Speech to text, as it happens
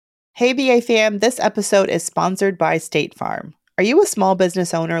Hey BA fam, this episode is sponsored by State Farm. Are you a small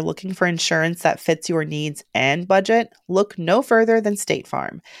business owner looking for insurance that fits your needs and budget? Look no further than State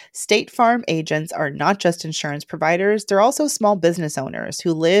Farm. State Farm agents are not just insurance providers, they're also small business owners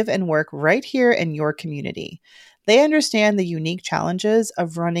who live and work right here in your community. They understand the unique challenges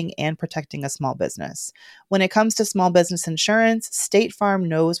of running and protecting a small business. When it comes to small business insurance, State Farm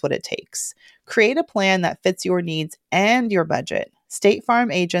knows what it takes. Create a plan that fits your needs and your budget. State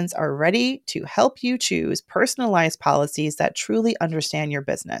Farm agents are ready to help you choose personalized policies that truly understand your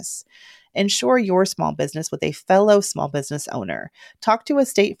business. Insure your small business with a fellow small business owner. Talk to a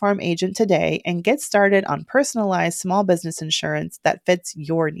State Farm agent today and get started on personalized small business insurance that fits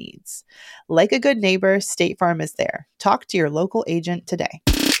your needs. Like a good neighbor, State Farm is there. Talk to your local agent today.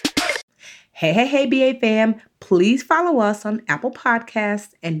 Hey, BA fam, please follow us on Apple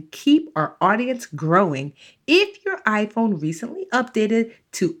Podcasts and keep our audience growing. If your iPhone recently updated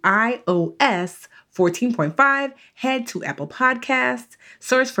to iOS 14.5, head to Apple Podcasts,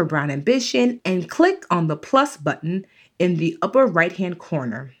 search for Brown Ambition, and click on the plus button in the upper right-hand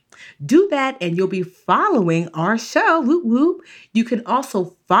corner. Do that and you'll be following our show. Whoop, whoop. You can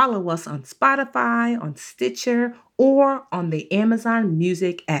also follow us on Spotify, on Stitcher, or on the Amazon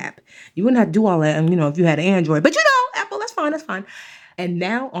Music app. You wouldn't have to do all that, if you had Android. But Apple, that's fine. And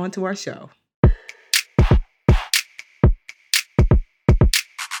now on to our show.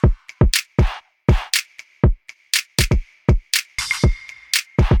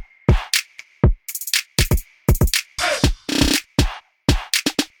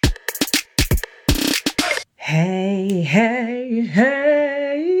 Hey,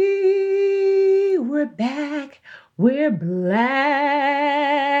 we're back. We're black.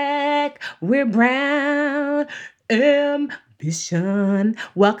 We're brown. Ambition.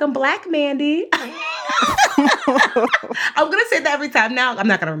 Welcome, Black Mandy. I'm going to say that every time now. I'm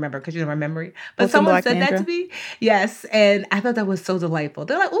not going to remember because you know my memory. But Welcome, someone Black said Mandra. that to me. Yes. And I thought that was so delightful.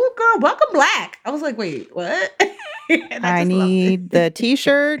 They're like, oh, girl, welcome, Black. I was like, wait, what? I need the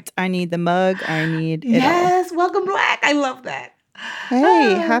t-shirt, I need the mug, I need it all. Yes, welcome, Black. I love that.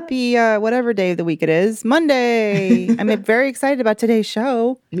 Hey, happy whatever day of the week it is, Monday. I'm very excited about today's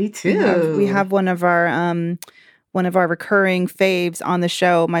show. Me too. We have one of our recurring faves on the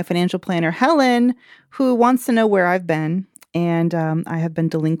show, my financial planner Helen, who wants to know where I've been. And I have been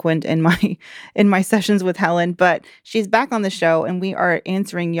delinquent in my sessions with Helen, but she's back on the show, and we are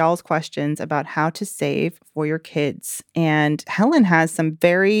answering y'all's questions about how to save for your kids. And Helen has some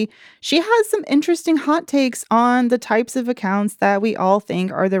interesting hot takes on the types of accounts that we all think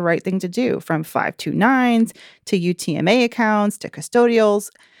are the right thing to do, from 529s to UTMA accounts to custodial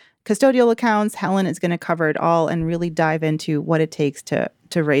accounts. Helen is going to cover it all and really dive into what it takes to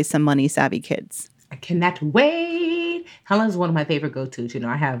raise some money savvy kids. I cannot wait. Helen's one of my favorite go-tos.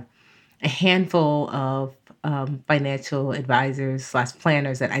 I have a handful of financial advisors /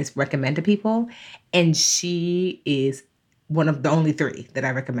 planners that I recommend to people. And she is one of the only 3 that I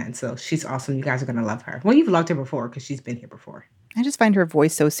recommend. So she's awesome. You guys are going to love her. Well, you've loved her before because she's been here before. I just find her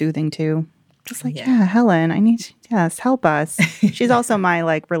voice so soothing too. Just like, yeah, Helen, help us. She's also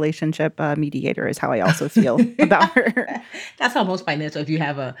my relationship mediator is how I also feel about her. That's how most financial, if you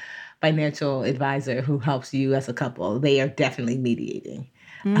have a financial advisor who helps you as a couple, they are definitely mediating.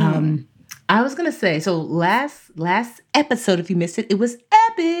 I was going to say, so last episode, if you missed it, it was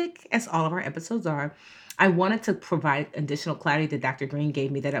epic, as all of our episodes are. I wanted to provide additional clarity that Dr. Green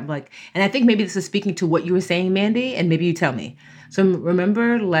gave me that I'm like, and I think maybe this is speaking to what you were saying, Mandy, and maybe you tell me. So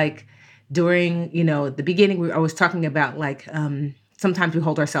remember, during, the beginning, I was talking about sometimes we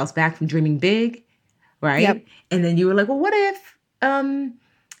hold ourselves back from dreaming big, right? Yep. And then you were like, well, what if,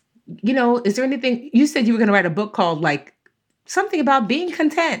 is there anything, you said you were going to write a book called something about being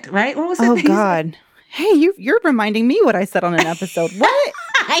content, right? What was it? Oh God. Hey, you're reminding me what I said on an episode. What?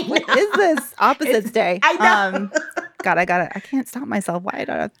 What is this? Opposites Day. I know. God, I can't stop myself. Why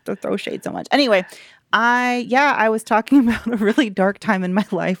do I have to throw shade so much? Anyway, I was talking about a really dark time in my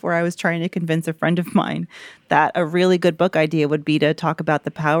life where I was trying to convince a friend of mine that a really good book idea would be to talk about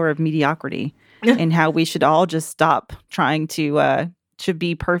the power of mediocrity and how we should all just stop trying to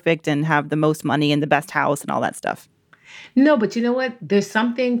be perfect and have the most money and the best house and all that stuff. No, but you know what? There's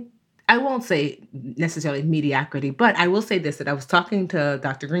something, I won't say necessarily mediocrity, but I will say this, that I was talking to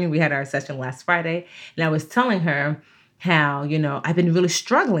Dr. Green. We had our session last Friday, and I was telling her how, I've been really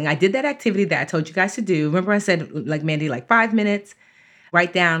struggling. I did that activity that I told you guys to do. Remember I said, Mandy, 5 minutes,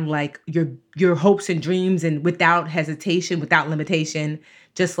 write down your hopes and dreams, and without hesitation, without limitation,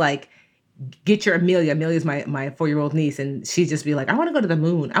 just get your Amelia. Amelia's my 4-year-old niece, and she'd just be like, I want to go to the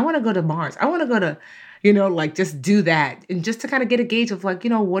moon. I want to go to Mars. I want to go to, like just do that. And just to kind of get a gauge of like,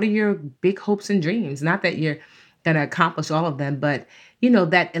 what are your big hopes and dreams? Not that you're going to accomplish all of them, but,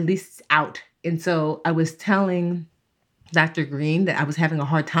 that at least it's out. And so I was telling Dr. Green that I was having a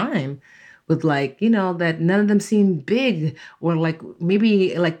hard time with like, that none of them seem big or like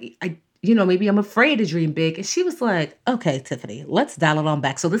maybe like maybe I'm afraid to dream big. And she was like, okay, Tiffany, let's dial it on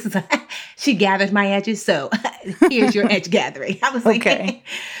back. So this is, she gathered my edges. So here's your edge gathering. I was like, Okay.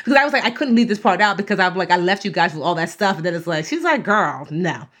 because I was like, I couldn't leave this part out because I'm like, I left you guys with all that stuff. And then it's like, she's like, girl,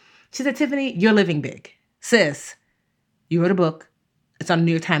 no. She said, Tiffany, you're living big. Sis, you wrote a book. It's on the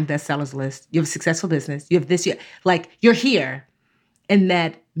New York Times bestsellers list. You have a successful business. You have this, like you're here. And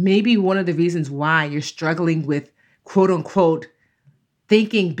that maybe one of the reasons why you're struggling with quote unquote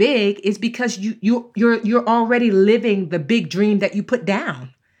thinking big is because you're already living the big dream that you put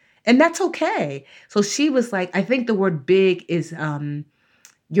down. And that's okay. So she was like, I think the word big is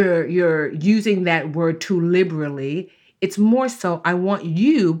you're using that word too liberally. It's more so I want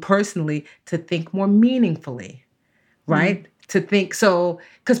you personally to think more meaningfully, right? To think so,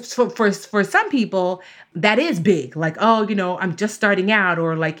 because for some people that is big, like, oh, I'm just starting out,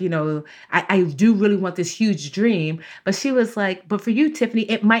 or like, I do really want this huge dream. But she was like, but for you, Tiffany,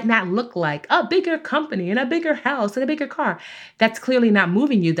 it might not look like a bigger company and a bigger house and a bigger car. That's clearly not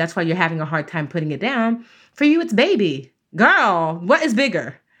moving you. That's why you're having a hard time putting it down. For you, it's baby. Girl, what is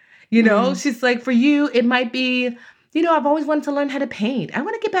bigger? She's like, for you, it might be, I've always wanted to learn how to paint. I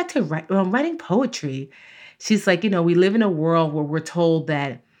want to get back to writing poetry. She's like, we live in a world where we're told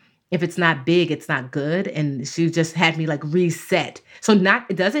that if it's not big, it's not good. And she just had me like reset. So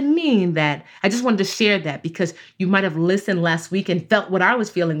it doesn't mean that I just wanted to share that because you might have listened last week and felt what I was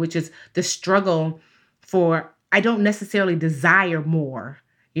feeling, which is the struggle for, I don't necessarily desire more.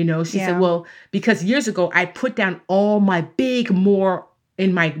 She said, well, because years ago I put down all my big more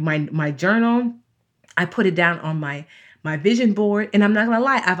in my journal. I put it down on my vision board. And I'm not going to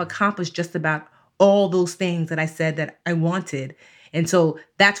lie, I've accomplished just about all those things that I said that I wanted. And so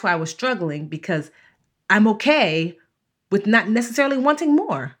that's why I was struggling, because I'm okay with not necessarily wanting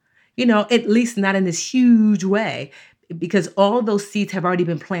more, at least not in this huge way, because all of those seeds have already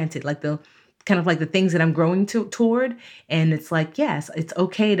been planted, like the kind of like the things that I'm growing toward. And it's like, yes, it's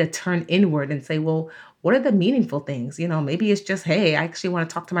okay to turn inward and say, well, what are the meaningful things? Maybe it's just, hey, I actually want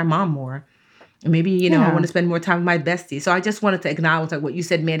to talk to my mom more. Maybe, I want to spend more time with my bestie. So I just wanted to acknowledge like what you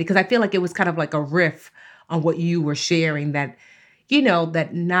said, Mandy, because I feel like it was kind of like a riff on what you were sharing, that, that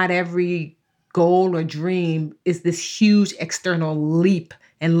not every goal or dream is this huge external leap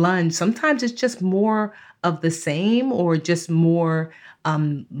and lunge. Sometimes it's just more of the same, or just more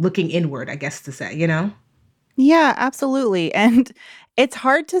looking inward, I guess to say, Yeah, absolutely. And it's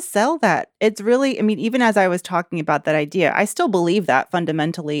hard to sell that. It's really, I mean, even as I was talking about that idea, I still believe that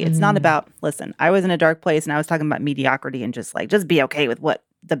fundamentally. It's not about, listen, I was in a dark place and I was talking about mediocrity and just be okay with what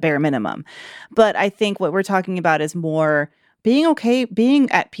the bare minimum. But I think what we're talking about is more being okay, being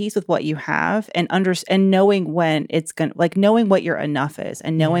at peace with what you have, and and knowing when it's going to, like knowing what your enough is,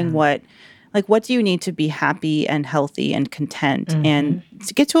 and knowing what do you need to be happy and healthy and content, and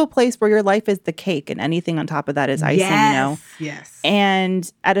to get to a place where your life is the cake and anything on top of that is icing, Yes.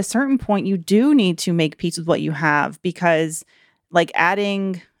 And at a certain point, you do need to make peace with what you have, because like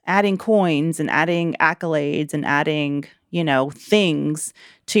adding coins and adding accolades and adding, things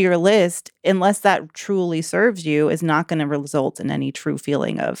to your list, unless that truly serves you, is not going to result in any true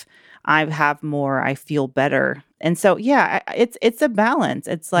feeling of, I have more, I feel better. And so, it's a balance.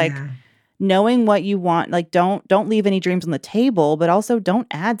 It's like, knowing what you want, like don't leave any dreams on the table, but also don't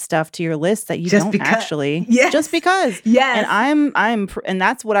add stuff to your list that you just because. Yes. And and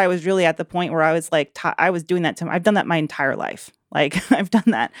that's what I was really at the point where I was like, I was doing that I've done that my entire life. Like I've done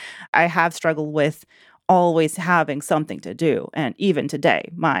that. I have struggled with always having something to do. And even today,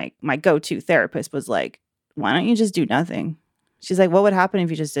 my go-to therapist was like, why don't you just do nothing? She's like, what would happen if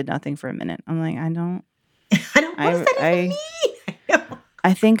you just did nothing for a minute? I'm like, I don't what does that even mean?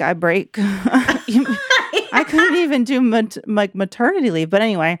 I think I break. I couldn't even do maternity leave. But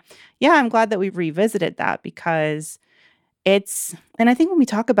anyway, I'm glad that we revisited that, because and I think when we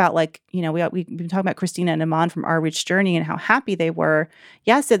talk about we've been talking about Christina and Iman from Our Rich Journey and how happy they were.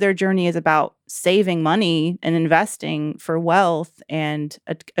 Yes, so their journey is about saving money and investing for wealth and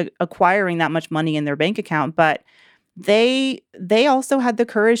acquiring that much money in their bank account. But they also had the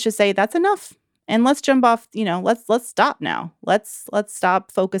courage to say, that's enough. And let's jump off, let's stop now. Let's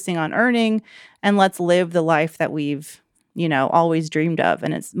stop focusing on earning, and let's live the life that we've, always dreamed of.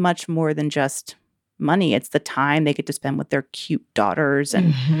 And it's much more than just money. It's the time they get to spend with their cute daughters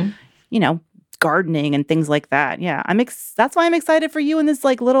and, gardening and things like that. Yeah, that's why I'm excited for you in this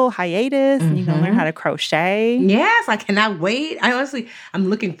like little hiatus, and you can learn how to crochet. Yes, I cannot wait. I'm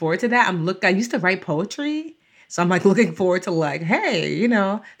looking forward to that. I used to write poetry. So I'm like looking forward to like, hey,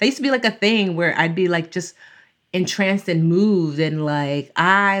 that used to be like a thing where I'd be like just entranced and moved, and like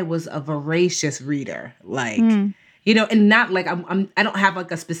I was a voracious reader. Like, and not like I don't have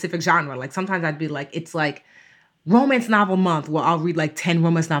like a specific genre. Like sometimes I'd be like, it's like romance novel month where I'll read like 10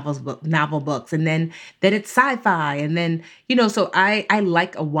 romance novel books, and then it's sci-fi, and then so I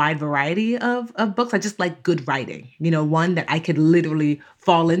like a wide variety of books. I just like good writing, one that I could literally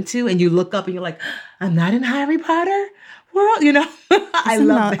fall into, and you look up and you're like, I'm not in Harry Potter world, I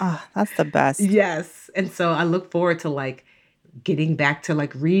love that. Oh, that's the best. Yes. And so I look forward to like getting back to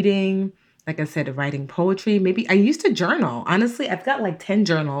like reading, like I said, writing poetry. Maybe I used to journal. Honestly, I've got like 10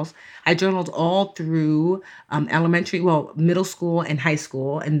 journals. I journaled all through middle school and high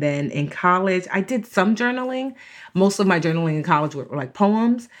school. And then in college, I did some journaling. Most of my journaling in college were like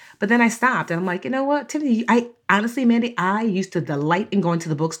poems. But then I stopped and I'm like, you know what, Tiffany, honestly, Mandy, I used to delight in going to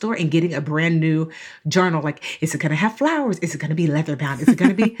the bookstore and getting a brand new journal. Like, is it going to have flowers? Is it going to be leather bound? Is it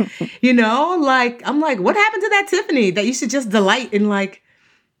going to be, like, I'm like, what happened to that Tiffany that you should just delight in like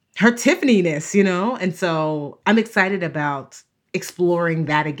her Tiffany-ness, And so I'm excited about exploring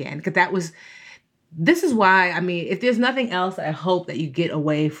that again, because this is why, I mean, if there's nothing else, I hope that you get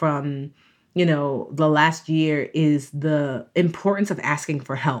away from, the last year is the importance of asking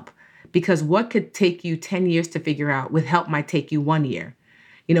for help, because what could take you 10 years to figure out with help might take you 1 year.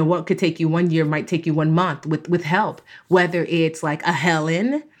 What could take you 1 year might take you 1 month with help, whether it's like a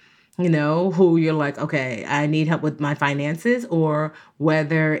Helen, who you're like, okay, I need help with my finances, or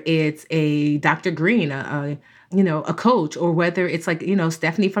whether it's a Dr. Green, a coach, or whether it's like,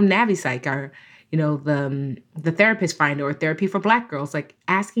 Stephanie from NaviPsych, or, the therapist finder, or therapy for Black girls. Like,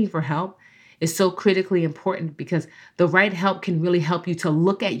 asking for help is so critically important, because the right help can really help you to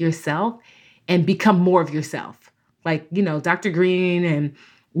look at yourself and become more of yourself. Like, Dr. Green and,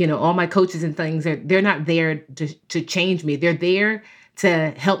 all my coaches and things, they're not there to change me. They're there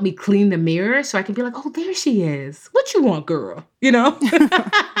to help me clean the mirror so I can be like, oh, there she is. What you want, girl? So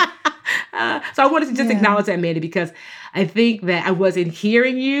I wanted to just acknowledge that, Mandy, because I think that I wasn't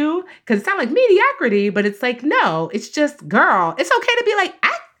hearing you, because it sounded like mediocrity, but it's like, no, it's just, girl, it's okay to be like,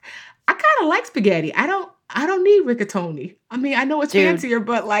 I kind of like spaghetti. I don't need rigatoni. I mean, I know it's fancier,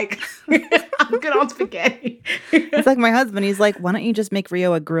 but like, I'm good on spaghetti. It's like my husband. He's like, why don't you just make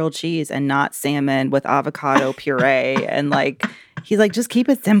Rio a grilled cheese and not salmon with avocado puree? And like, he's like, just keep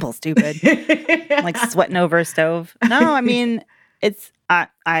it simple, stupid. Like sweating over a stove. No, I mean, I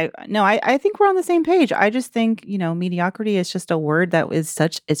think we're on the same page. I just think, mediocrity is just a word that is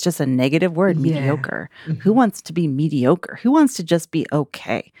it's just a negative word, mediocre. Mm-hmm. Who wants to be mediocre? Who wants to just be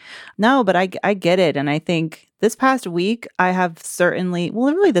okay? No, but I get it. And I think this past week, I have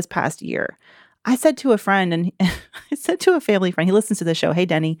really this past year, I said to a friend, and I said to a family friend, he listens to the show, hey,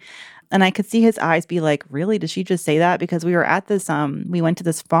 Denny, and I could see his eyes be like, really? Did she just say that? Because we were at this, we went to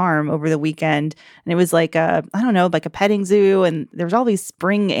this farm over the weekend, and it was like like a petting zoo, and there's all these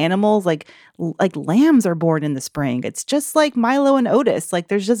spring animals, like lambs are born in the spring. It's just like Milo and Otis. Like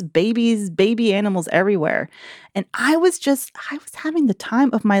there's just baby animals everywhere. And I was having the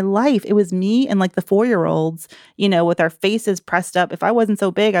time of my life. It was me and like the 4-year-olds, with our faces pressed up. If I wasn't so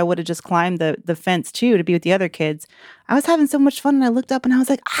big, I would have just climbed the fence too to be with the other kids. I was having so much fun, and I looked up and I was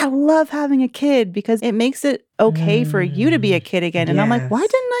like, I love having a kid, because it makes it okay for you to be a kid again. And I'm like, why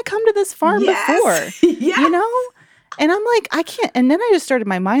didn't I come to this farm before? Yes. And I'm like, I can't. And then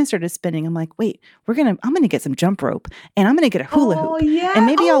my mind started spinning. I'm like, wait, I'm going to get some jump rope, and I'm going to get a hula hoop. Yeah. And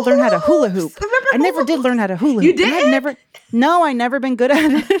maybe I'll learn how to hula hoop. I never did learn how to hula hoop. You did? I never been good at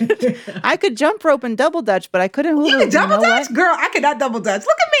it. I could jump rope and double dutch, but I couldn't hula hoop. You could double dutch? Girl, I could not double dutch.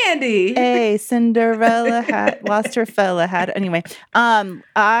 Look at Mandy. Hey, Cinderella lost her fella hat. Anyway,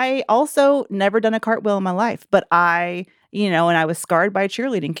 I also never done a cartwheel in my life, but and I was scarred by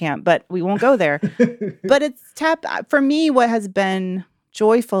cheerleading camp, but we won't go there. But for me, what has been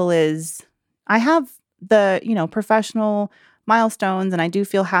joyful is I have the, professional milestones, and I do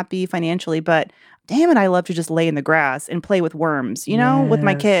feel happy financially, but damn it, I love to just lay in the grass and play with worms, with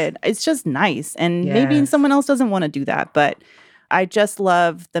my kid. It's just nice. And maybe someone else doesn't want to do that, but I just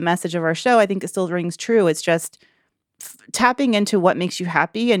love the message of our show. I think it still rings true. It's just tapping into what makes you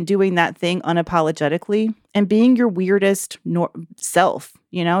happy and doing that thing unapologetically, and being your weirdest self,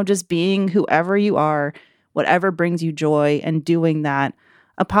 just being whoever you are, whatever brings you joy, and doing that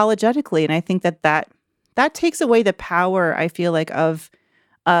apologetically. And I think that takes away the power, I feel like, of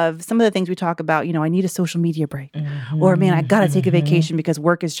of some of the things we talk about. I need a social media break, or man, I got to take a vacation because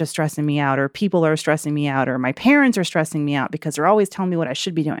work is just stressing me out, or people are stressing me out, or my parents are stressing me out because they're always telling me what I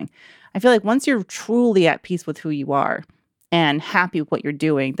should be doing. I feel like once you're truly at peace with who you are and happy with what you're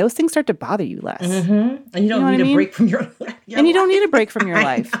doing, those things start to bother you less. And you don't need a break from your life. And you don't need a break from your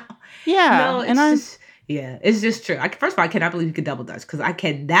life. Yeah. No, it's just true. First of all, I cannot believe you could double dutch because I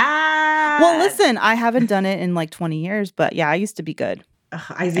cannot. Well, listen, I haven't done it in like 20 years, but yeah, I used to be good.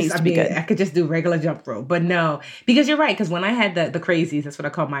 I used to be good. I could just do regular jump rope, but no, because you're right. Because when I had the crazies, that's what I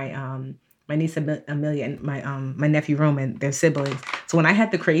call my niece Amelia and my nephew Roman, their siblings. So when I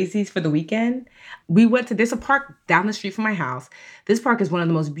had the crazies for the weekend, we went to there's a park down the street from my house. This park is one of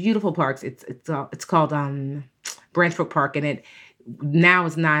the most beautiful parks. It's called Branchbrook Park, and it now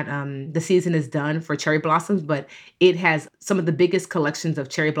is not the season is done for cherry blossoms, but it has some of the biggest collections of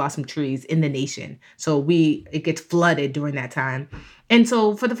cherry blossom trees in the nation. So it gets flooded during that time. And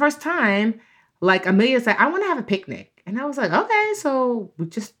so for the first time, like Amelia said, I want to have a picnic. And I was like, okay. So we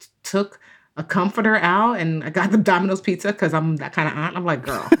just took a comforter out and I got the Domino's pizza because I'm that kind of aunt. I'm like,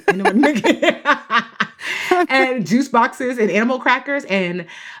 girl, you know what? And juice boxes and animal crackers and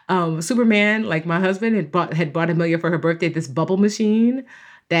Superman, like my husband had bought Amelia for her birthday this bubble machine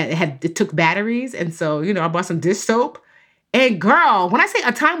it took batteries. And so, I bought some dish soap. And girl, when I say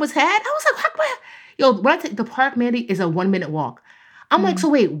a time was had, I was like, when I take the park, Mandy, is a 1-minute walk. I'm like, so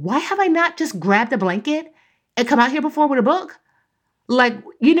wait, why have I not just grabbed a blanket and come out here before with a book? Like,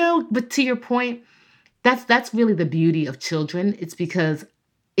 but to your point, that's really the beauty of children. It's because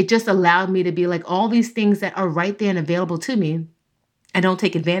it just allowed me to be like all these things that are right there and available to me. I don't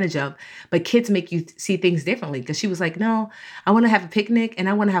take advantage of, but kids make you see things differently. Because she was like, no, I want to have a picnic and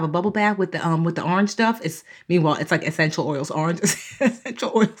I want to have a bubble bath with the orange stuff. Meanwhile, it's like essential oils, orange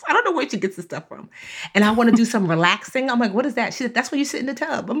essential oils. I don't know where she gets the stuff from. And I want to do some relaxing. I'm like, what is that? She said, that's where you sit in the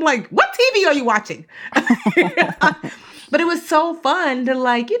tub. I'm like, what TV are you watching? But it was so fun to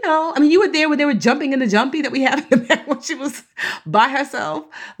you were there when they were jumping in the jumpy that we had in the back when she was by herself,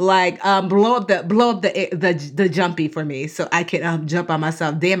 blow up the jumpy for me so I could jump by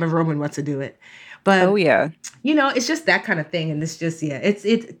myself. Damn if Roman wants to do it. But oh yeah, it's just that kind of thing. And it's just,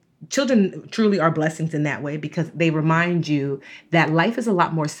 children truly are blessings in that way because they remind you that life is a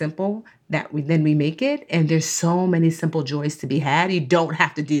lot more simple than we make it. And there's so many simple joys to be had. You don't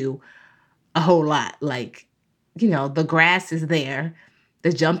have to do a whole lot. The grass is there,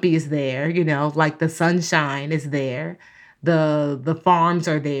 the jumpy is there, the sunshine is there, the farms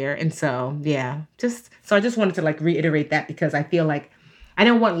are there. And so, yeah, so I just wanted to reiterate that because I feel like I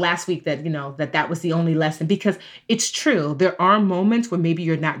didn't want last week that, that was the only lesson because it's true. There are moments where maybe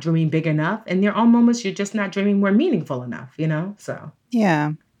you're not dreaming big enough and there are moments you're just not dreaming more meaningful enough, so.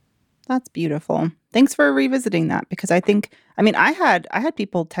 Yeah, that's beautiful. Thanks for revisiting that because I had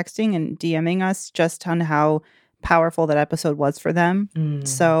people texting and DMing us just on how powerful that episode was for them.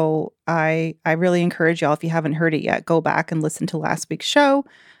 So I really encourage y'all, if you haven't heard it yet, go back and listen to last week's show.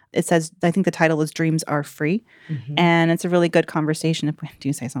 It says, I think the title is Dreams Are Free. And it's a really good conversation, if I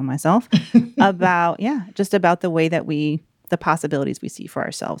do say so myself, about the way that the possibilities we see for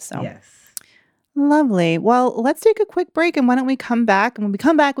ourselves. So yes. Lovely. Well, let's take a quick break and why don't we come back? And when we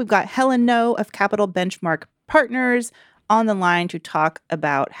come back, we've got Helen No of Capital Benchmark Partners on the line to talk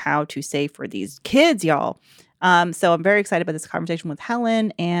about how to save for these kids, y'all. So I'm very excited about this conversation with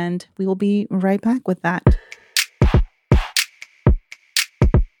Helen, and we will be right back with that.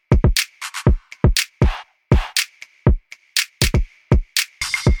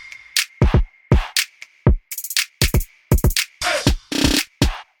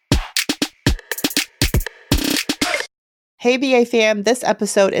 Hey BA fam, this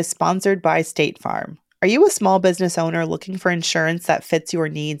episode is sponsored by State Farm. Are you a small business owner looking for insurance that fits your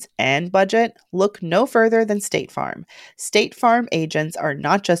needs and budget? Look no further than State Farm. State Farm agents are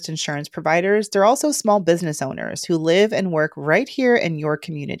not just insurance providers, they're also small business owners who live and work right here in your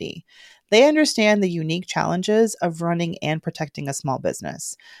community. They understand the unique challenges of running and protecting a small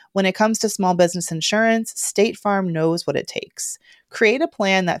business. When it comes to small business insurance, State Farm knows what it takes. Create a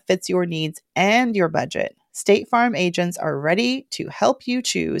plan that fits your needs and your budget. State Farm agents are ready to help you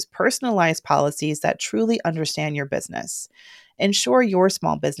choose personalized policies that truly understand your business. Insure your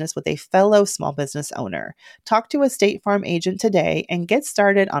small business with a fellow small business owner. Talk to a State Farm agent today and get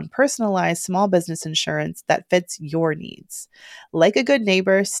started on personalized small business insurance that fits your needs. Like a good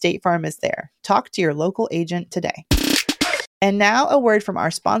neighbor, State Farm is there. Talk to your local agent today. And now a word from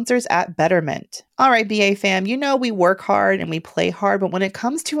our sponsors at Betterment. All right, BA fam, you know we work hard and we play hard, but when it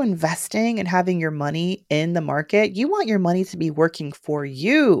comes to investing and having your money in the market, you want your money to be working for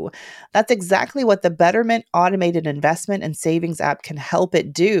you. That's exactly what the Betterment automated investment and savings app can help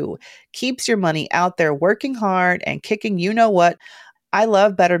it do. Keeps your money out there working hard and kicking you know what. I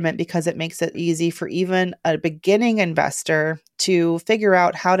love Betterment because it makes it easy for even a beginning investor to figure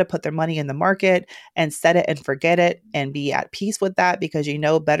out how to put their money in the market and set it and forget it and be at peace with that, because you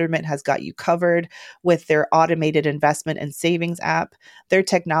know Betterment has got you covered with their automated investment and savings app. Their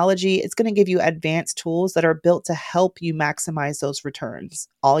technology is going to give you advanced tools that are built to help you maximize those returns.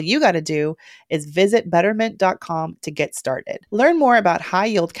 All you got to do is visit betterment.com to get started. Learn more about high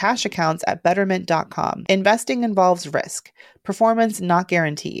yield cash accounts at betterment.com. Investing involves risk. Performance not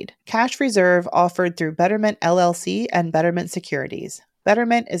guaranteed. Cash reserve offered through Betterment LLC and Betterment Securities.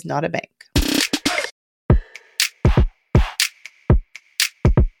 Betterment is not a bank.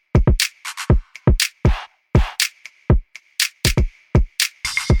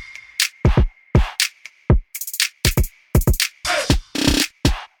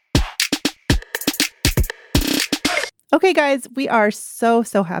 Okay, guys, we are so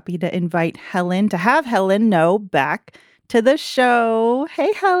happy to have Helen Know back to the show.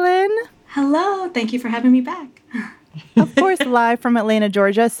 Hey, Helen. Hello. Thank you for having me back. Of course, live from Atlanta,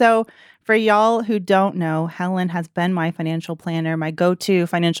 Georgia. So for y'all who don't know, Helen has been my financial planner, my go-to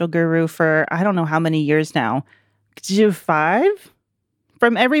financial guru for I don't know how many years now. 5?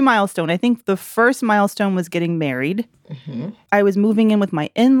 From every milestone. I think the first milestone was getting married. Mm-hmm. I was moving in with my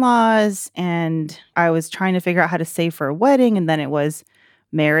in-laws and I was trying to figure out how to save for a wedding. And then it was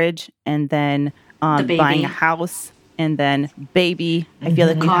marriage and then buying a house and then baby. I feel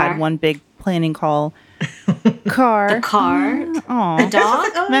like we had one big planning call. Car. The car. Aw. The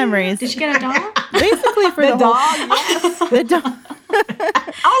dog. Memories. Did you get a dog? Basically for the dog. Yes. The dog.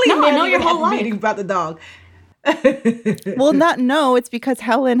 I know your whole life. Meeting about the dog. Well, it's because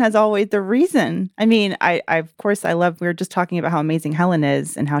Helen has always the reason. I mean, I of course I love, we were just talking about how amazing Helen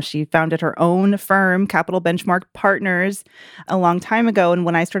is and how she founded her own firm, Capital Benchmark Partners, a long time ago. And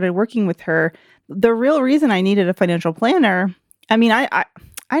when I started working with her, the real reason I needed a financial planner, I mean,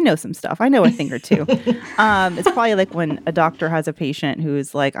 I know some stuff. I know a thing or two. It's probably like when a doctor has a patient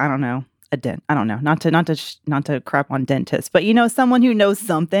who's like, I don't know, I don't know, not to crap on dentists, but someone who knows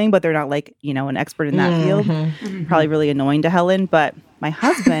something, but they're not like, an expert in that field. Mm-hmm. Probably really annoying to Helen. But my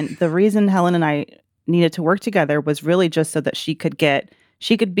husband, the reason Helen and I needed to work together was really just so that she could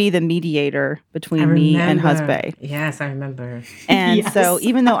be the mediator between me and husband. Yes, I remember. And so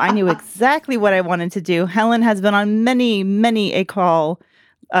even though I knew exactly what I wanted to do, Helen has been on many a call,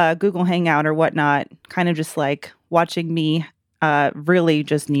 Google Hangout or whatnot, kind of just like watching me really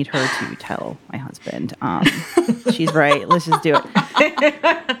just need her to tell my husband. She's right. Let's just do it.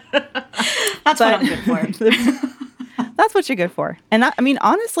 That's what I'm good for. That's what you're good for. And I mean,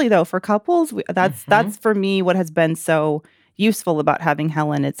 honestly, though, for couples, that's for me what has been so useful about having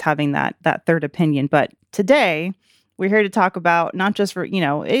Helen. It's having that third opinion. But today, we're here to talk about not just for,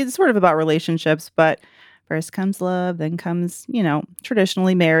 it's sort of about relationships, but first comes love, then comes,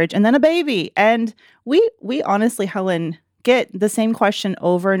 traditionally marriage, and then a baby. And we honestly, Helen, get the same question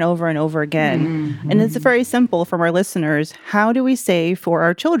over and over and over again. Mm-hmm. And it's very simple from our listeners. How do we save for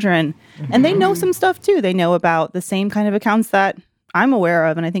our children? Mm-hmm. And they know some stuff too. They know about the same kind of accounts that I'm aware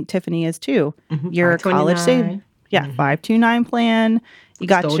of, and I think Tiffany is too. Mm-hmm. Your college save. Yeah, 529 plan. You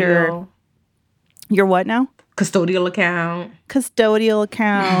got your what now? Custodial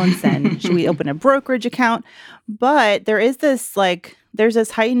accounts, and should we open a brokerage account? But there is this there's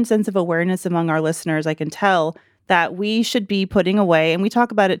this heightened sense of awareness among our listeners, I can tell, that we should be putting away, and we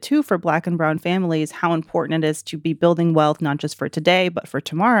talk about it too for Black and Brown families, how important it is to be building wealth, not just for today, but for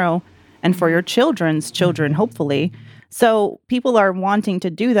tomorrow, and for your children's children, hopefully. So people are wanting to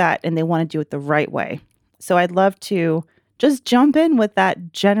do that, and they want to do it the right way. So I'd love to just jump in with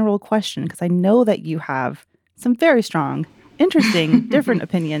that general question, because I know that you have some very strong, interesting, different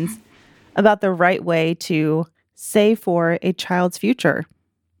opinions about the right way to save for a child's future.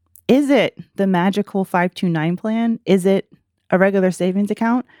 Is it the magical 529 plan? Is it a regular savings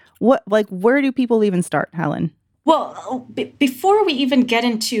account? Where do people even start, Helen? Well, before we even get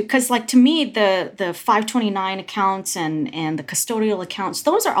into, because to me, the 529 accounts and the custodial accounts,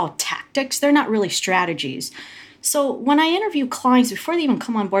 those are all tactics. They're not really strategies. So when I interview clients, before they even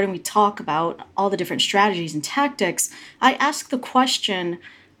come on board and we talk about all the different strategies and tactics, I ask the question,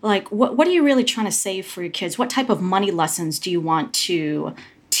 what are you really trying to save for your kids? What type of money lessons do you want to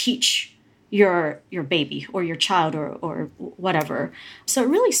teach your baby or your child or whatever? So it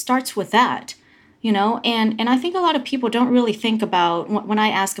really starts with that. and I think a lot of people don't really think about when I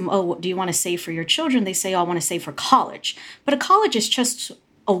ask them, oh, do you want to save for your children? They say, oh, I want to save for college. But a college is just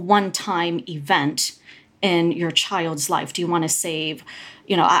a one-time event in your child's life. Do you want to save?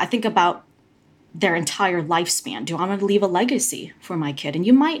 I think about their entire lifespan. Do I want to leave a legacy for my kid? And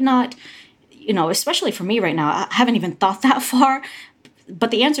you might not, especially for me right now, I haven't even thought that far.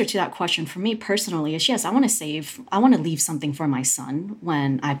 But the answer to that question for me personally is yes, I want to leave something for my son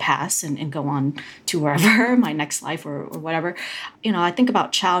when I pass and go on to wherever, my next life or whatever. I think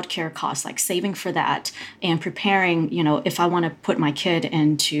about childcare costs, like saving for that and preparing, if I want to put my kid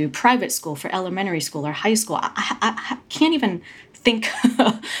into private school for elementary school or high school. I can't even think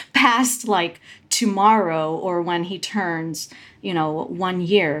past like tomorrow or when he turns, 1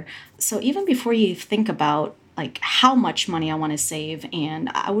 year. So even before you think about like how much money I want to save,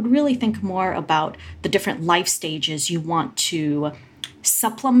 and I would really think more about the different life stages you want to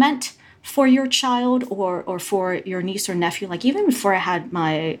supplement for your child or for your niece or nephew. Like even before I had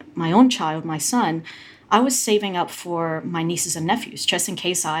my own child, my son, I was saving up for my nieces and nephews just in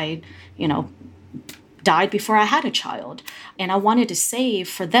case I, died before I had a child. And I wanted to save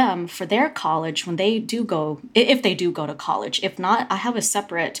for them for their college when they do go, if they do go to college. If not, I have a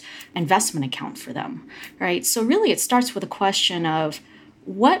separate investment account for them, right? So really it starts with a question of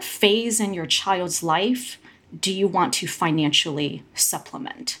what phase in your child's life do you want to financially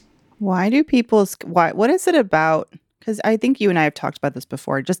supplement? What is it about? Because I think you and I have talked about this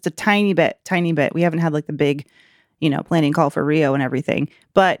before, just a tiny bit. We haven't had like the big, planning call for Rio and everything.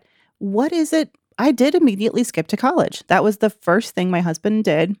 But what is it? I did immediately skip to college. That was the first thing my husband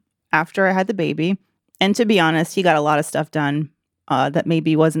did after I had the baby. And to be honest, he got a lot of stuff done that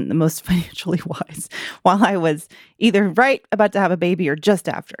maybe wasn't the most financially wise while I was either right about to have a baby or just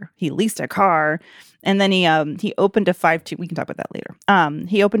after. He leased a car, and then he opened a 5-2. We can talk about that later.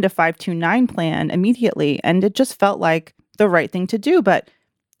 He opened a 529 plan immediately, and it just felt like the right thing to do. But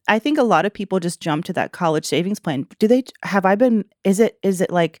I think a lot of people just jump to that college savings plan. Is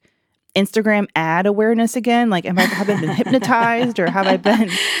it like Instagram ad awareness again? Like, have I been hypnotized, or have I been?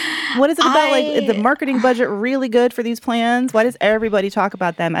 What is it about? Is the marketing budget really good for these plans? Why does everybody talk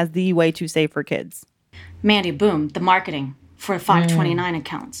about them as the way to save for kids? Mandy, boom, the marketing for 529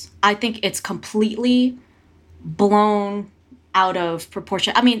 accounts. I think it's completely blown out of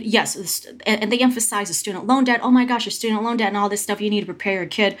proportion. I mean, yes, and they emphasize the student loan debt. Oh my gosh, your student loan debt and all this stuff. You need to prepare your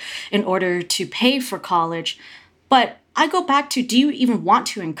kid in order to pay for college. But I go back to, do you even want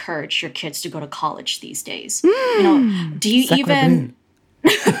to encourage your kids to go to college these days? Do you even...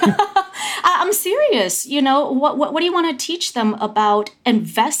 I'm serious. What do you want to teach them about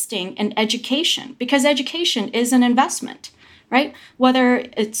investing in education? Because education is an investment, right? Whether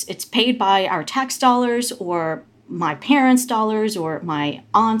it's paid by our tax dollars or my parents' dollars or my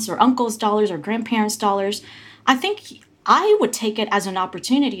aunts or uncles' dollars or grandparents' dollars. I think I would take it as an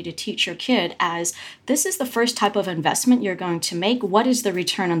opportunity to teach your kid as this is the first type of investment you're going to make. What is the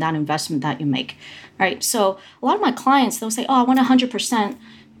return on that investment that you make, right? So a lot of my clients, they'll say, oh, I want 100%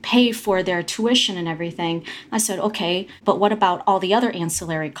 pay for their tuition and everything. I said, okay, but what about all the other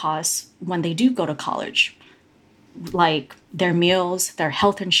ancillary costs when they do go to college? Like their meals, their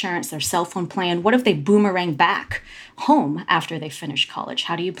health insurance, their cell phone plan. What if they boomerang back home after they finish college?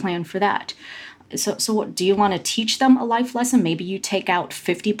 How do you plan for that? So what, do you want to teach them a life lesson? Maybe you take out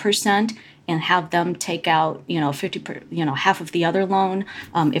 50% and have them take out, 50, half of the other loan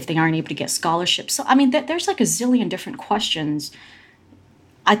if they aren't able to get scholarships. So, I mean, there's like a zillion different questions.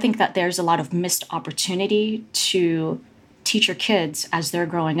 I think that there's a lot of missed opportunity to teach your kids as they're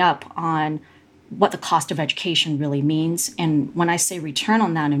growing up on what the cost of education really means. And when I say return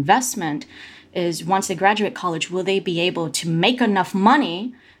on that investment is once they graduate college, will they be able to make enough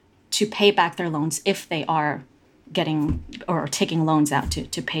money to pay back their loans if they are getting or taking loans out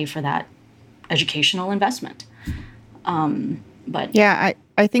to pay for that educational investment. But yeah,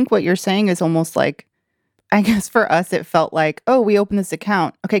 I think what you're saying is almost like, I guess for us, it felt like, oh, we opened this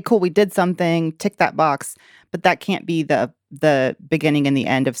account. Okay, cool. We did something, tick that box, but that can't be the beginning and the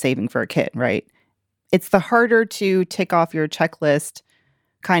end of saving for a kid, right? It's the harder to tick off your checklist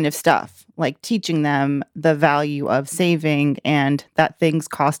kind of stuff, like teaching them the value of saving and that things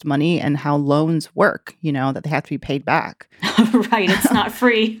cost money and how loans work, that they have to be paid back. Right. It's not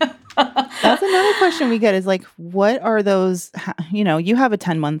free. That's another question we get is like, what are those, you have a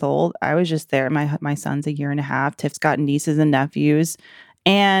 10-month-old. I was just there. My son's a year and a half. Tiff's got nieces and nephews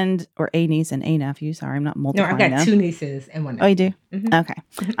or a niece and a nephew. Sorry, I'm not multiplying No, I've got them. 2 nieces and 1 nephew. Oh, you do? Mm-hmm.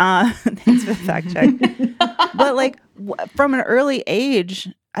 Okay. Thanks for the fact check. But like from an early age,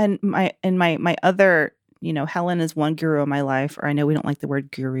 and my other Helen is one guru in my life, or I know we don't like the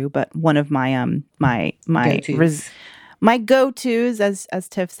word guru, but one of my Go-tos. my go-tos, as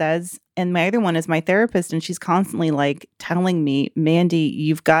Tiff says. And my other one is my therapist, and she's constantly like telling me, Mandy,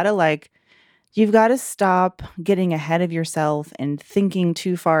 you've got to stop getting ahead of yourself and thinking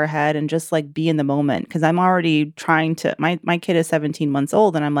too far ahead and just like be in the moment. Because I'm already trying to, my kid is 17 months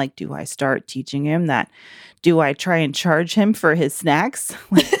old, and I'm like, do I start teaching him that? Do I try and charge him for his snacks?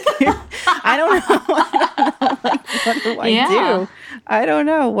 I don't know. Like, what do I do? I don't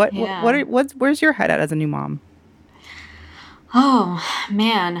know. Where's your head at as a new mom? Oh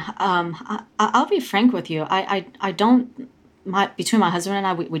man, I'll be frank with you. I don't. Between my husband and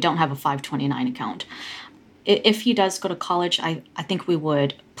I, we don't have a 529 account. If he does go to college, I think we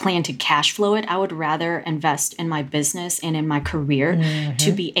would plan to cash flow it. I would rather invest in my business and in my career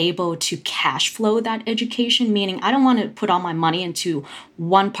to be able to cash flow that education, meaning I don't want to put all my money into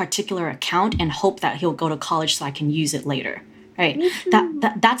one particular account and hope that he'll go to college so I can use it later. Right.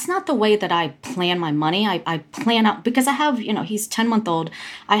 That's not the way that I plan my money. I plan out, because I have, he's 10-month-old.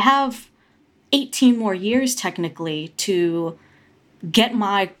 I have 18 more years technically to get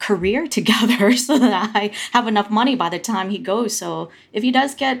my career together so that I have enough money by the time he goes. So if he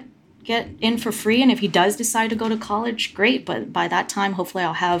does get in for free, and if he does decide to go to college, great. But by that time, hopefully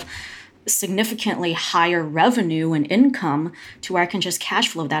I'll have significantly higher revenue and income to where I can just cash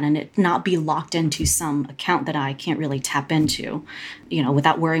flow that and it not be locked into some account that I can't really tap into,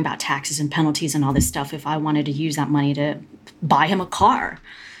 without worrying about taxes and penalties and all this stuff if I wanted to use that money to buy him a car,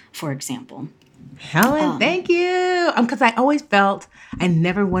 for example. Helen, thank you. Because I always felt I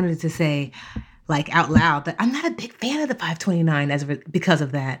never wanted to say, like, out loud that I'm not a big fan of the 529 because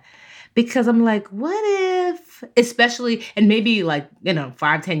of that. Because I'm like, what if, especially, and maybe like,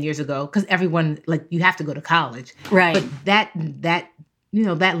 5-10 years ago, because everyone, like, you have to go to college. Right. But that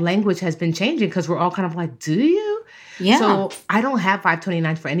language has been changing because we're all kind of like, do you? Yeah. So I don't have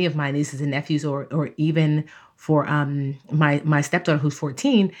 529 for any of my nieces and nephews or even for my stepdaughter who's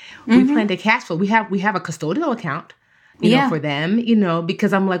 14. We plan to cash flow. We have a custodial account, for them,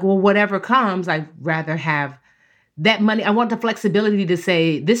 because I'm like, well, whatever comes, I'd rather have that money. I want the flexibility to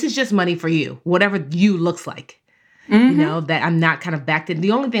say, this is just money for you, whatever you looks like, that I'm not kind of backed in. The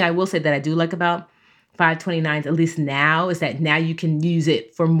only thing I will say that I do like about 529s, at least now, is that now you can use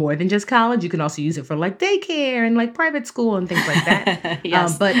it for more than just college. You can also use it for like daycare and like private school and things like that.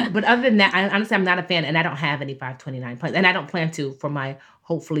 Yes. But other than that, honestly, I'm not a fan, and I don't have any 529 plans, and I don't plan to for my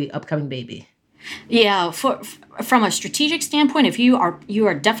hopefully upcoming baby. Yeah, from a strategic standpoint, if you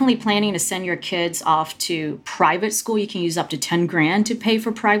are definitely planning to send your kids off to private school, you can use up to $10,000 to pay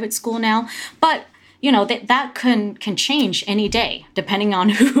for private school now. But that can change any day depending on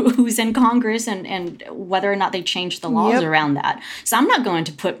who's in Congress and whether or not they change the laws around that. So I'm not going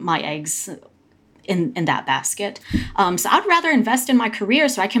to put my eggs in that basket. So I'd rather invest in my career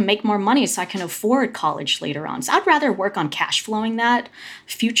so I can make more money so I can afford college later on. So I'd rather work on cash flowing that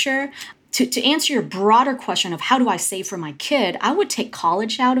future. To answer your broader question of how do I save for my kid, I would take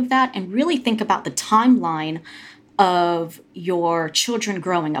college out of that and really think about the timeline of your children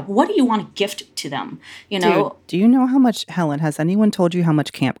growing up. What do you want to gift to them? Dude, do you know how much, Helen, has anyone told you how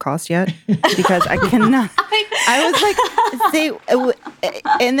much camp costs yet? Because I cannot. I was like,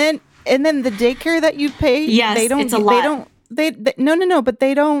 and then the daycare that you pay, yes, it's a lot.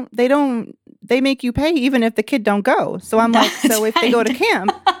 They make you pay even if the kid don't go. So I'm like, so if they go to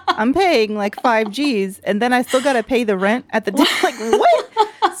camp, I'm paying like 5 G's and then I still got to pay the rent at the like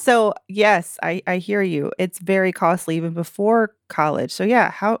what? So yes, I hear you. It's very costly even before college. So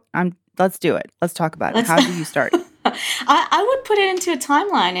yeah, let's do it. Let's talk about it. How do you start? I would put it into a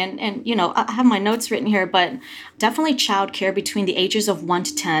timeline and I have my notes written here, but definitely childcare between the ages of 1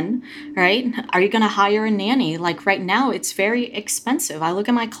 to 10, right? Are you going to hire a nanny? Like right now, it's very expensive. I look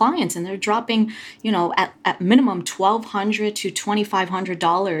at my clients and they're dropping, at minimum $1,200 to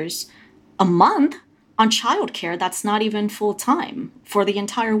 $2,500 a month on childcare. That's not even full time for the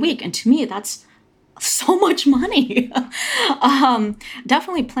entire week. And to me, that's so much money.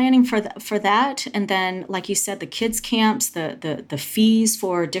 Definitely planning for that. And then, like you said, the kids camps, the fees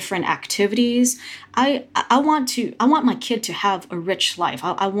for different activities. I want my kid to have a rich life.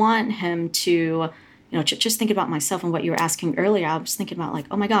 I want him to, just thinking about myself and what you were asking earlier, I was thinking about like,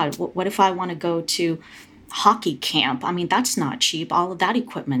 oh my God, what if I want to go to hockey camp? I mean, that's not cheap. All of that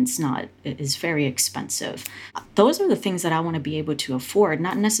equipment's is very expensive. Those are the things that I want to be able to afford,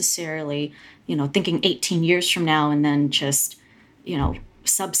 not necessarily, thinking 18 years from now and then just,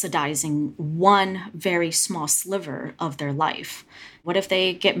 subsidizing one very small sliver of their life. What if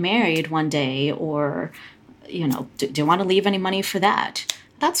they get married one day or, do you want to leave any money for that?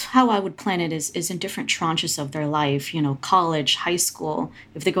 that's how I would plan it is in different tranches of their life, college, high school,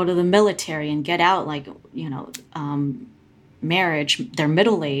 if they go to the military and get out, like, marriage, their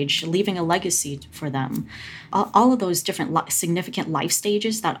middle age, leaving a legacy for them. All of those different significant life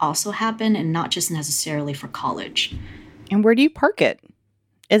stages that also happen, and not just necessarily for college. And where do you park it?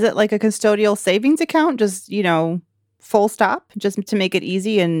 Is it like a custodial savings account, just, full stop, just to make it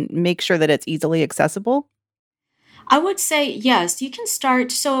easy and make sure that it's easily accessible? I would say yes, you can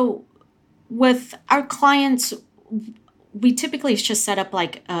start. So with our clients, we typically just set up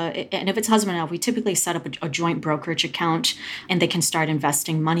and if it's husband and wife, we typically set up a joint brokerage account, and they can start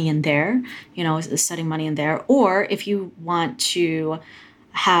investing money in there, setting money in there. Or if you want to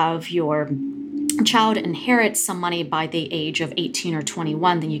have your child inherit some money by the age of 18 or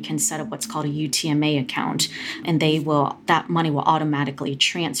 21, then you can set up what's called a UTMA account, and that money will automatically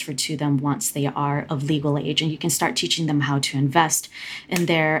transfer to them once they are of legal age, and you can start teaching them how to invest in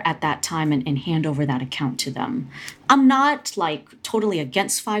there at that time and hand over that account to them. I'm not totally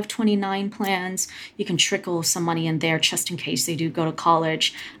against 529 plans. You can trickle some money in there just in case they do go to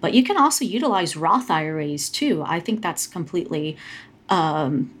college, but you can also utilize Roth IRAs too. I think that's completely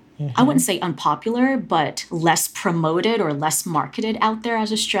I wouldn't say unpopular, but less promoted or less marketed out there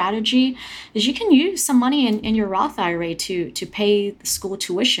as a strategy, is you can use some money in your Roth IRA to pay the school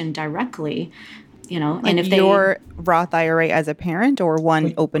tuition directly, and if your Roth IRA as a parent, or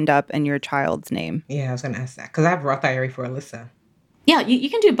one opened up in your child's name? Yeah, I was going to ask that because I have Roth IRA for Alyssa. Yeah, you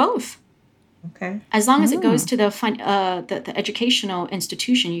can do both. Okay. As long as it goes to the educational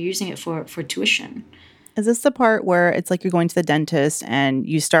institution, you're using it for tuition. Is this the part where it's like you're going to the dentist and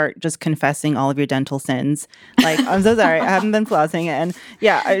you start just confessing all of your dental sins? Like, I'm so sorry, I haven't been flossing, and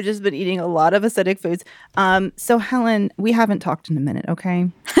yeah, I've just been eating a lot of acidic foods. So Helen, we haven't talked in a minute, okay?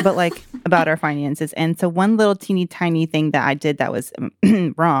 But about our finances. And so one little teeny tiny thing that I did that was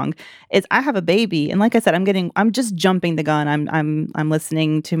wrong is I have a baby, and like I said, I'm just jumping the gun. I'm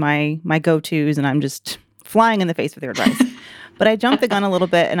listening to my go-tos, and I'm just flying in the face with your advice. But I jumped the gun a little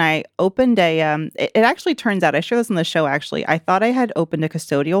bit, and I opened it actually turns out, I share this on the show actually, I thought I had opened a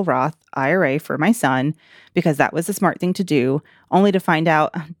custodial Roth IRA for my son because that was the smart thing to do, only to find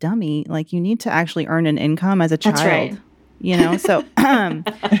out, dummy, you need to actually earn an income as a child. That's right. So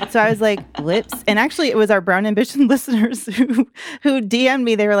so I was like, whoops. And actually it was our Brown Ambition listeners who DM'd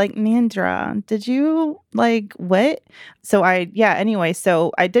me. They were like, Mandra, did you what? So anyway,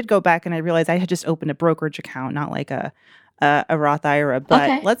 so I did go back and I realized I had just opened a brokerage account, not like a Roth IRA,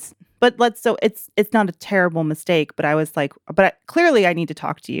 but so it's not a terrible mistake, but I was like, clearly I need to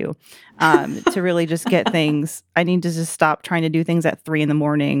talk to you to really just get things. I need to just stop trying to do things at 3 a.m.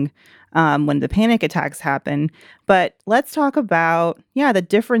 When the panic attacks happen. But let's talk about, the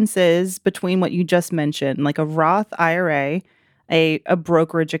differences between what you just mentioned, like a Roth IRA, a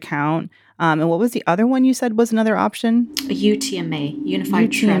brokerage account. And what was the other one you said was another option? A UTMA,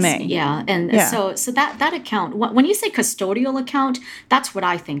 Unified Trust. Yeah. And so that account, when you say custodial account, that's what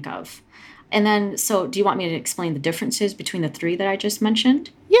I think of. And then, so do you want me to explain the differences between the three that I just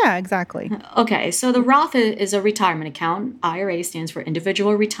mentioned? Yeah, exactly. Okay, so the Roth is a retirement account. IRA stands for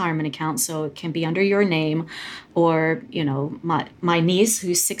individual retirement account, so it can be under your name, or my niece,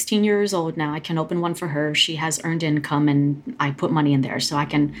 who's 16 years old now, I can open one for her. She has earned income, and I put money in there, so I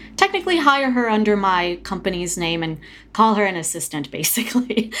can technically hire her under my company's name and call her an assistant,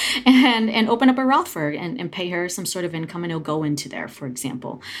 basically, and open up a Roth for her and pay her some sort of income, and it'll go into there, for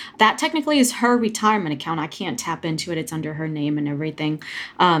example. That technically is her retirement account. I can't tap into it. It's under her name and everything.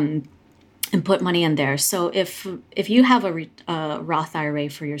 And put money in there. So if you have a Roth IRA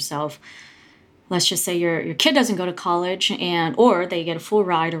for yourself, let's just say your kid doesn't go to college or they get a full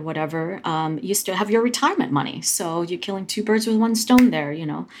ride or whatever, you still have your retirement money. So you're killing two birds with one stone there.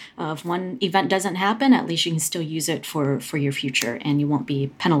 If one event doesn't happen, at least you can still use it for your future, and you won't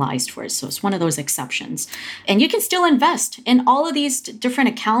be penalized for it. So it's one of those exceptions. And you can still invest in all of these different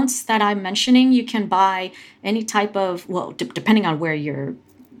accounts that I'm mentioning. You can buy any type of, depending on where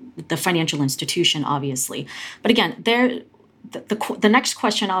the financial institution, obviously. But again, the next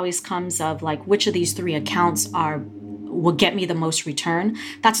question always comes of which of these three accounts will get me the most return.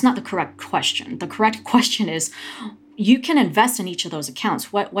 That's not the correct question. The correct question is, you can invest in each of those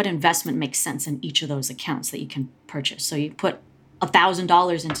accounts. What investment makes sense in each of those accounts that you can purchase? So you put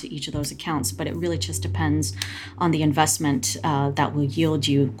 $1,000 into each of those accounts, but it really just depends on the investment that will yield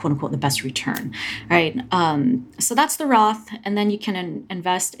you, quote unquote, the best return, right? So that's the Roth, and then you can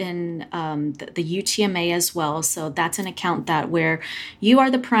invest in the UTMA as well. So that's an account where you are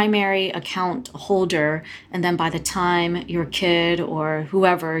the primary account holder, and then by the time your kid or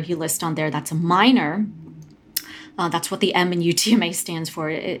whoever you list on there, that's a minor, That's what the M in UTMA stands for.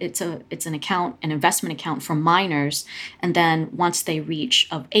 It's an account, an investment account for minors. And then once they reach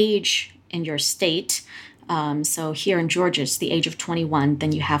of age in your state, so here in Georgia, it's the age of 21,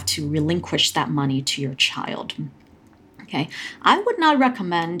 then you have to relinquish that money to your child. Okay. I would not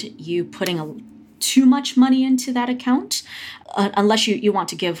recommend you putting too much money into that account unless you want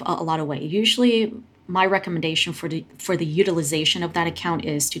to give a lot away. Usually, my recommendation for the utilization of that account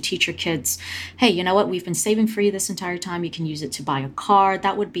is to teach your kids, hey, you know what? We've been saving for you this entire time. You can use it to buy a car.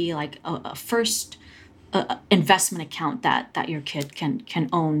 That would be like a first investment account that your kid can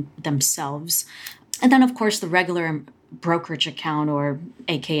own themselves. And then, of course, the regular brokerage account, or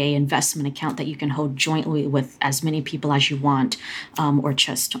AKA investment account, that you can hold jointly with as many people as you want, or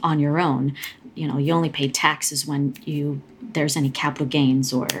just on your own. You know, you only pay taxes when there's any capital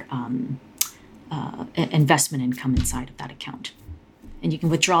gains or investment income inside of that account. And you can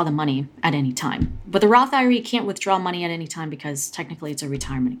withdraw the money at any time. But the Roth IRA, you can't withdraw money at any time because technically it's a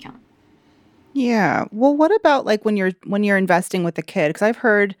retirement account. Yeah. Well, what about like when you're investing with a kid? Because I've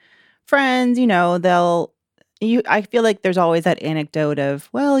heard friends, I feel like there's always that anecdote of,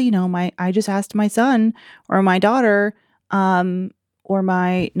 well, I just asked my son or my daughter, or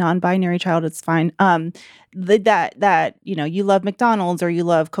my non-binary child, it's fine. That you love McDonald's or you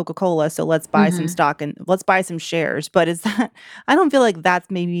love Coca-Cola, so let's buy some stock and let's buy some shares. But I don't feel like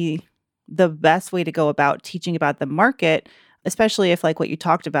that's maybe the best way to go about teaching about the market, especially if like what you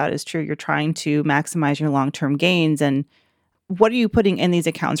talked about is true. You're trying to maximize your long-term gains. And what are you putting in these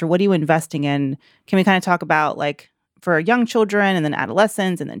accounts, or what are you investing in? Can we kind of talk about, like, for young children and then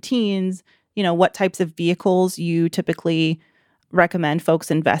adolescents and then teens, what types of vehicles you typically recommend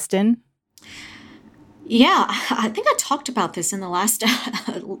folks invest in? Yeah, I think I talked about this in the last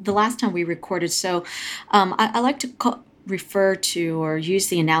time we recorded. So I like to refer to or use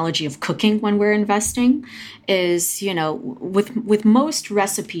the analogy of cooking when we're investing. Is, with most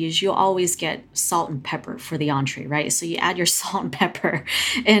recipes, you'll always get salt and pepper for the entree, right? So you add your salt and pepper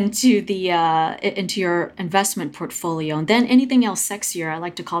into your investment portfolio, and then anything else sexier, I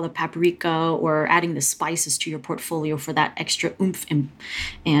like to call it paprika, or adding the spices to your portfolio for that extra oomph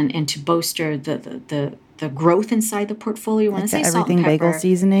and to bolster the growth inside the portfolio. When Like I say salt everything and pepper, bagel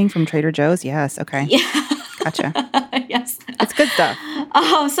seasoning from Trader Joe's. Yes. Okay. yeah. Gotcha. Yes. It's good stuff.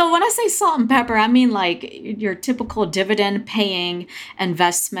 So when I say salt and pepper, I mean like your typical dividend paying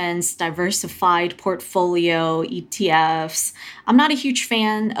investments, diversified portfolio, ETFs. I'm not a huge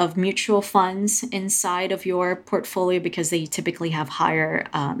fan of mutual funds inside of your portfolio because they typically have higher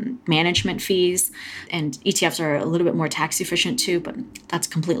management fees, and ETFs are a little bit more tax efficient too, but that's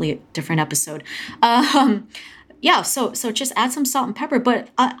completely a different episode. Yeah, so just add some salt and pepper. But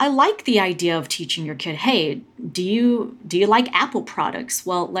I like the idea of teaching your kid, hey, do you like Apple products?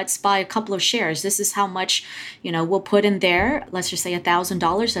 Well, let's buy a couple of shares. This is how much, we'll put in there. Let's just say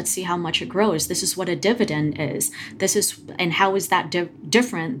 $1,000. Let's see how much it grows. This is what a dividend is. And how is that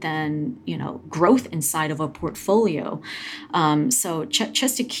different than, growth inside of a portfolio? So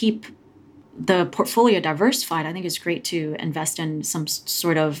just to keep the portfolio diversified, I think it's great to invest in some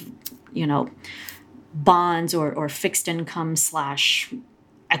sort of, bonds or fixed income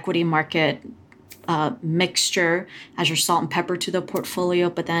 / equity market mixture as your salt and pepper to the portfolio,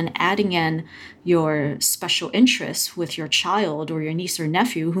 but then adding in your special interests with your child or your niece or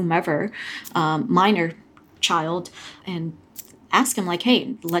nephew, whomever, minor child, and ask him like,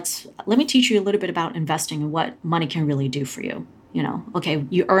 hey, let me teach you a little bit about investing and what money can really do for you. Okay,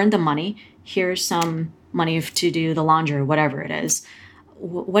 you earned the money. Here's some money to do the laundry or whatever it is.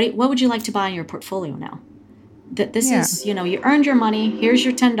 What would you like to buy in your portfolio now? This is, you earned your money. Here's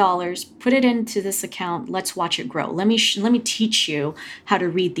your $10. Put it into this account. Let's watch it grow. Let me teach you how to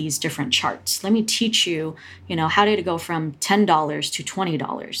read these different charts. Let me teach you, how to go from $10 to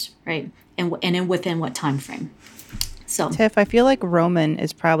 $20, right? And within what time frame. So, Tiff, I feel like Roman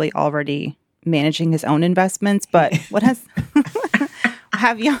is probably already managing his own investments, but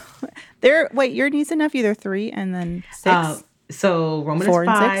wait, your niece and nephew, they're 3 and then 6? So Roman is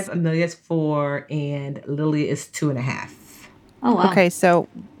 5, Amelia is 4, and Lily is 2.5. Oh, wow. Okay, so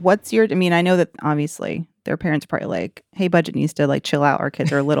I know that obviously their parents are probably like, hey, budget needs to like chill out. Our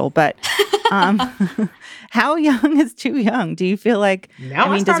kids are little, but how young is too young? Do you feel like...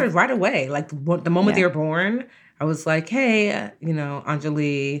 I started right away. Like the moment they were born, I was like, hey,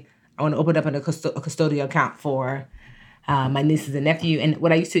 Anjali, I want to open up a custodial account for my nieces and nephew. And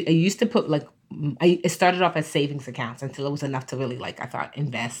what I used to put like, it started off as savings accounts until it was enough to really, like, I thought,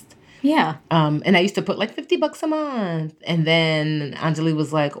 invest. Yeah. And I used to put like $50 a month. And then Anjali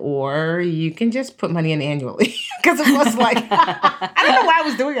was like, or you can just put money in annually. Because it was like, I don't know why I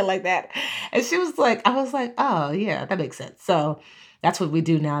was doing it like that. And she was like, I was like, oh, yeah, that makes sense. So that's what we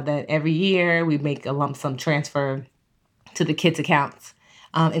do now, that every year we make a lump sum transfer to the kids' accounts,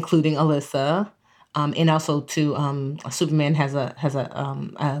 including Alyssa. And also to Superman has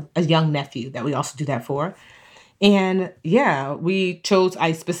a young nephew that we also do that for. And yeah,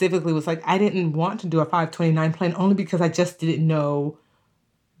 I specifically was like, I didn't want to do a 529 plan only because I just didn't know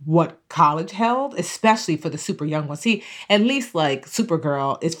what college held, especially for the super young ones. See, at least like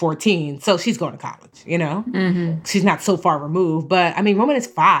Supergirl is 14, so she's going to college, you know? Mm-hmm. She's not so far removed. But I mean, Roman is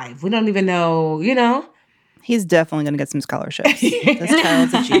 5. We don't even know, you know? He's definitely going to get some scholarships. This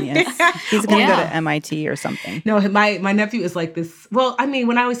child's a genius. He's going to go to MIT or something. No, my nephew is like this. Well, I mean,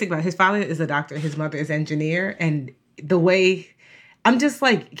 when I always think about it, his father is a doctor, his mother is an engineer. And the way I'm just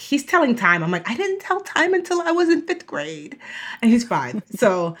like, he's telling time. I'm like, I didn't tell time until I was in 5th grade. And he's 5.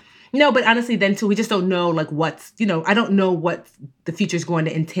 So, no, but honestly, then too, we just don't know like what's, I don't know what the future is going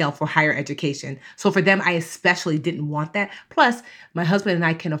to entail for higher education. So for them, I especially didn't want that. Plus, my husband and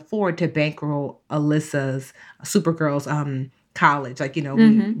I can afford to bankroll Alyssa's, Supergirl's college. Like,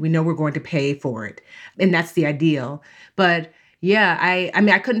 we know we're going to pay for it. And that's the ideal. But yeah, I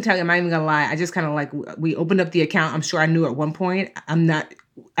mean, I couldn't tell you, I'm not even gonna lie. I just kind of like, we opened up the account. I'm sure I knew at one point.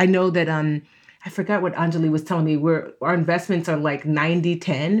 I know that, I forgot what Anjali was telling me. Our investments are like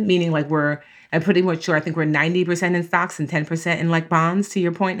 90-10, meaning like I'm pretty much sure, I think we're 90% in stocks and 10% in like bonds, to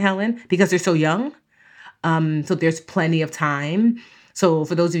your point, Helen, because they're so young. So there's plenty of time. So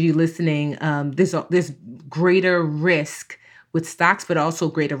for those of you listening, there's greater risk with stocks, but also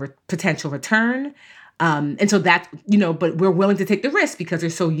greater potential return. And so that, but we're willing to take the risk because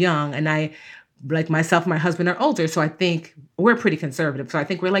they're so young. And like myself and my husband are older. So I think we're pretty conservative. So I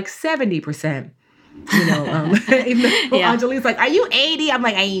think we're like 70%, even though Anjali's like, are you 80? I'm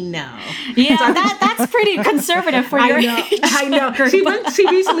like, I know. Yeah, so that's pretty conservative for your age. I know. She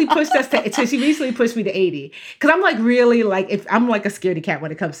recently pushed me to 80. Because I'm like really like, if I'm like a scaredy cat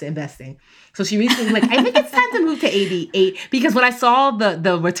when it comes to investing. So she recently was like, I think it's time to move to 88. Because when I saw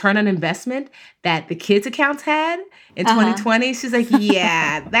the return on investment that the kids' accounts had in 2020, she's like,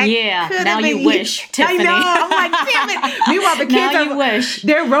 yeah, that could now you wish, Tiffany. I know. I'm like, damn it. Meanwhile, the kids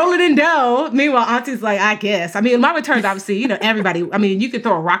they're rolling in dough. Meanwhile, Auntie's like, I guess. I mean, my returns, obviously, everybody, I mean, you could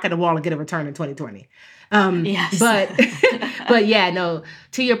throw a rock at the wall and get a return in 2020. Yes. But yeah, no,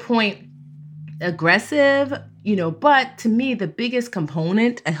 to your point, aggressive, but to me, the biggest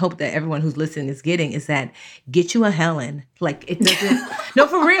component, I hope that everyone who's listening is getting, is that get you a Helen. Like it doesn't, no,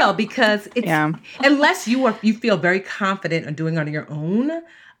 for real, because it's, unless you feel very confident on doing it on your own,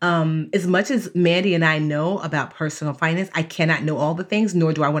 as much as Mandy and I know about personal finance, I cannot know all the things,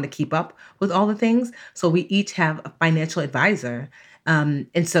 nor do I want to keep up with all the things. So we each have a financial advisor.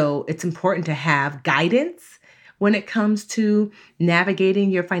 And so it's important to have guidance when it comes to navigating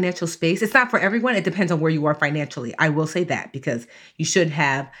your financial space. It's not for everyone. It depends on where you are financially. I will say that, because you should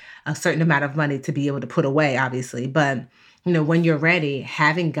have a certain amount of money to be able to put away, obviously. But, when you're ready,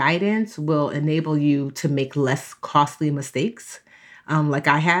 having guidance will enable you to make less costly mistakes, like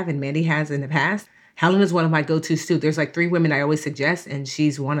I have and Mandy has in the past. Helen is one of my go-tos too. There's like 3 women I always suggest, and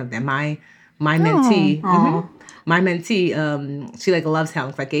she's one of them. My mentee. My mentee, she like loves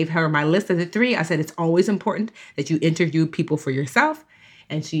Helen. So I gave her my list of the 3. I said, it's always important that you interview people for yourself.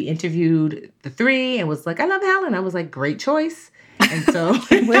 And she interviewed the 3 and was like, I love Helen. I was like, great choice. And so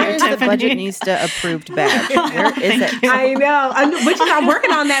where is the Budgetnista approved badge? Where is it? I know. I'm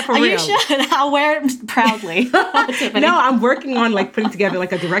working on that for real. You should. I'll wear it proudly. No, I'm working on like putting together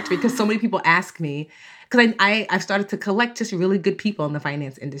like a directory, because so many people ask me. Because I've started to collect just really good people in the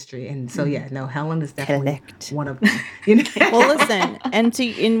finance industry. And so, Helen is definitely one of them. Well, listen,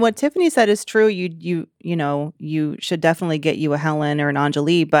 and what Tiffany said is true. You should definitely get you a Helen or an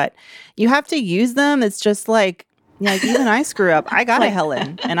Anjali, but you have to use them. It's just like even I screw up. I got a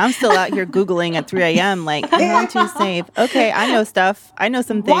Helen, and I'm still out here Googling at 3 a.m. like, how to save. Okay, I know stuff. I know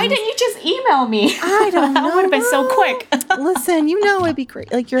some things. Why didn't you just email me? I don't know. That would have been so quick. Listen, it'd be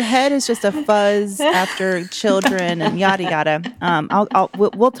great. Like, your head is just a fuzz after children and yada yada.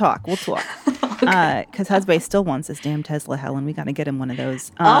 We'll talk. Because Husband still wants this damn Tesla, Helen. We got to get him one of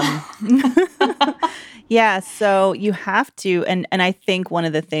those. Yeah, so you have to, and I think one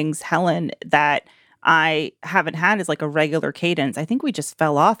of the things, Helen, that I haven't had is like a regular cadence. I think we just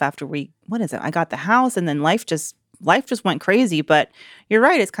fell off after I got the house, and then life just life just went crazy. But you're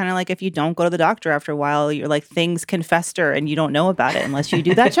right. It's kind of like if you don't go to the doctor after a while, you're like things can fester and you don't know about it unless you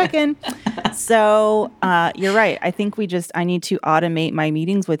do that check-in. So you're right. I think I need to automate my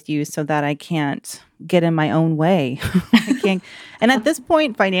meetings with you so that I can't get in my own way. I can't. And at this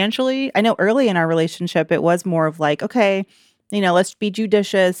point, financially, I know early in our relationship, it was more of like, okay, let's be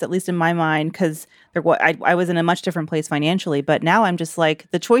judicious, at least in my mind, because I was in a much different place financially. But now I'm just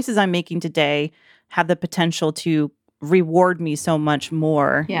like, the choices I'm making today have the potential to reward me so much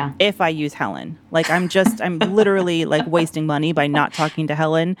more if I use Helen. Like I'm literally like wasting money by not talking to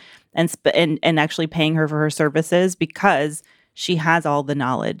Helen and actually paying her for her services because she has all the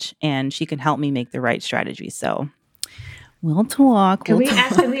knowledge and she can help me make the right strategy. So we'll talk. Can we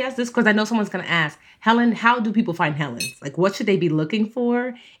ask this? Because I know someone's going to ask, Helen, how do people find Helen? Like, what should they be looking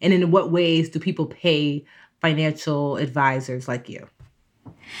for? And in what ways do people pay financial advisors like you?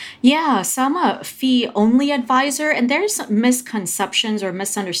 Yeah, so I'm a fee-only advisor, and there's misconceptions or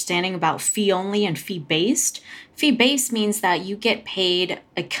misunderstanding about fee-only and fee-based. Fee-based means that you get paid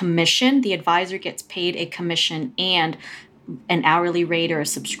a commission, the advisor gets paid a commission and an hourly rate or a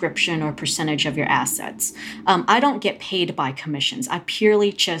subscription or percentage of your assets. I don't get paid by commissions. I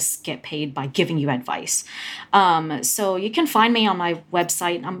purely just get paid by giving you advice. So you can find me on my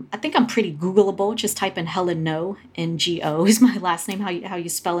website. I think I'm pretty Googleable. Just type in Helen No, Ngo is my last name. How you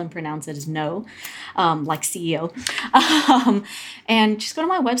spell and pronounce it is No, like CEO. And just go to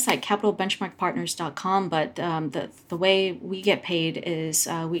my website, capitalbenchmarkpartners.com. But the way we get paid is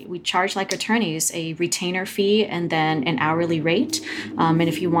we charge like attorneys a retainer fee and then an hourly rate. And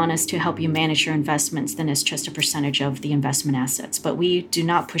if you want us to help you manage your investments, then it's just a percentage of the investment assets. But we do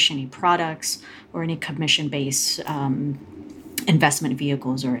not push any products or any commission-based investment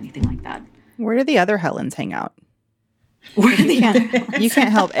vehicles or anything like that. Where do the other Helens hang out? Where are the other Helens? You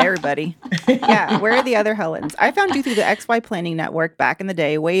can't help everybody. Yeah, where are the other Helens? I found you through the XY Planning Network back in the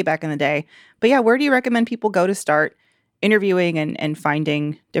day, way back in the day. But yeah, where do you recommend people go to start interviewing and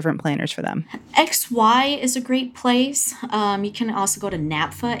finding different planners for them? XY is a great place. You can also go to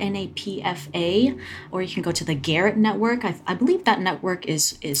NAPFA, NAPFA, or you can go to the Garrett Network. I believe that network is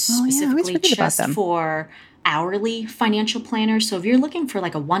specifically just for hourly financial planners. So if you're looking for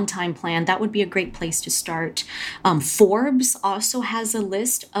like a one-time plan, that would be a great place to start. Forbes also has a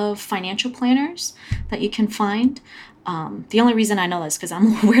list of financial planners that you can find. The only reason I know this because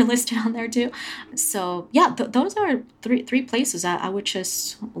we're listed on there too. So yeah, those are three places I would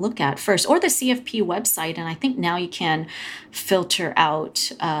just look at first, or the CFP website. And I think now you can filter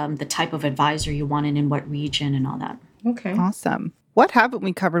out the type of advisor you want and in what region and all that. Okay. Awesome. What haven't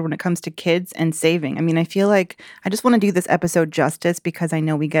we covered when it comes to kids and saving? I mean, I feel like I just want to do this episode justice because I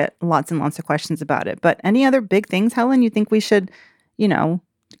know we get lots and lots of questions about it. But any other big things, Helen, you think we should,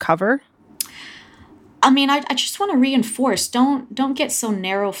 cover? I mean, I just want to reinforce, don't get so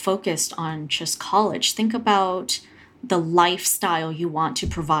narrow focused on just college. Think about the lifestyle you want to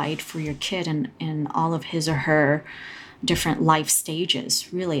provide for your kid and all of his or her different life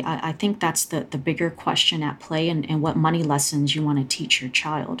stages. Really, I think that's the bigger question at play and what money lessons you want to teach your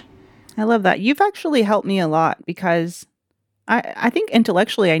child. I love that. You've actually helped me a lot because I think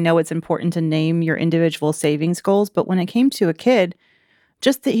intellectually I know it's important to name your individual savings goals, but when it came to a kid,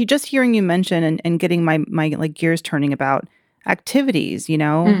 just hearing you mention and getting my like gears turning about activities,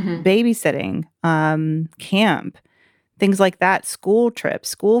 babysitting, camp, things like that, school trips,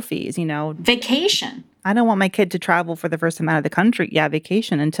 school fees, Vacation. I don't want my kid to travel for the first time out of the country. Yeah,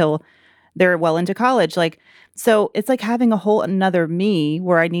 vacation until they're well into college. So it's like having a whole another me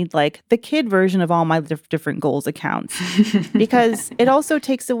where I need like the kid version of all my different goals accounts because it also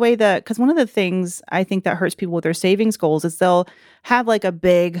takes away because one of the things I think that hurts people with their savings goals is they'll have like a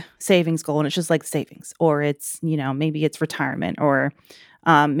big savings goal and it's just like savings, or it's, maybe it's retirement, or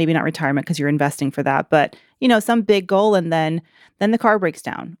maybe not retirement because you're investing for that, but some big goal, and then the car breaks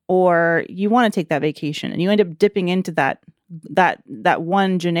down, or you want to take that vacation and you end up dipping into that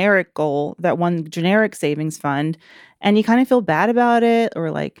one generic goal, that one generic savings fund, and you kind of feel bad about it,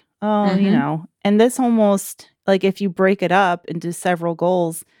 or like, and this almost like if you break it up into several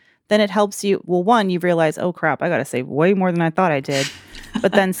goals, then it helps you. Well, one, you realize, oh crap, I got to save way more than I thought I did.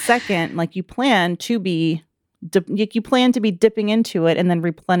 But then second, like you plan to be dipping into it and then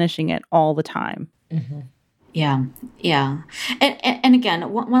replenishing it all the time. Mm-hmm. Yeah. And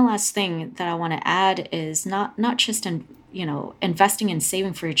again, one last thing that I want to add is not just in, investing and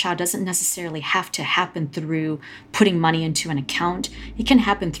saving for your child doesn't necessarily have to happen through putting money into an account. It can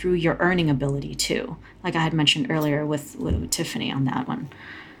happen through your earning ability too. Like I had mentioned earlier with Tiffany on that one.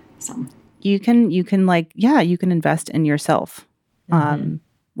 So you can invest in yourself,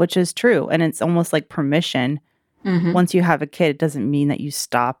 which is true. And it's almost like permission Once you have a kid, it doesn't mean that you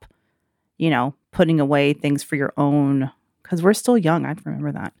stop, putting away things for your own, because we're still young. I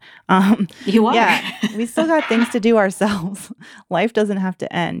remember that. You are. Yeah, we still got things to do ourselves. Life doesn't have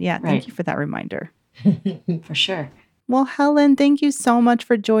to end. Yeah, Right. Thank you for that reminder. For sure. Well, Helen, thank you so much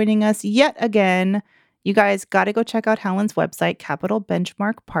for joining us yet again. You guys got to go check out Helen's website, Capital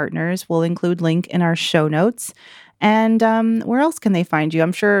Benchmark Partners. We'll include link in our show notes. And where else can they find you?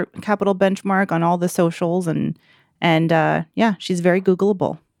 I'm sure Capital Benchmark on all the socials, and yeah, she's very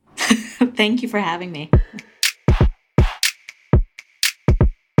Googleable. Thank you for having me.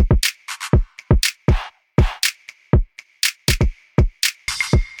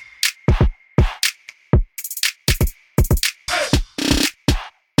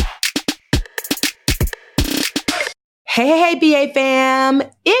 Hey, BA fam.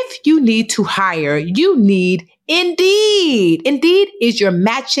 If you need to hire, you need Indeed. Indeed is your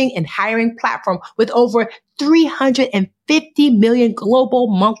matching and hiring platform with over 350 million global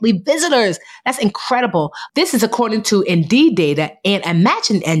monthly visitors. That's incredible. This is according to Indeed data and a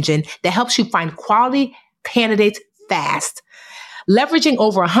matching engine that helps you find quality candidates fast. Leveraging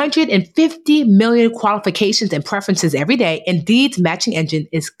over 150 million qualifications and preferences every day, Indeed's matching engine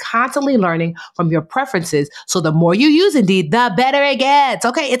is constantly learning from your preferences. So the more you use Indeed, the better it gets.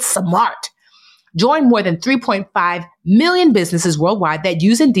 Okay, it's smart. Join more than 3.5 million businesses worldwide that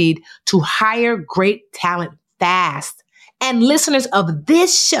use Indeed to hire great talent fast. And listeners of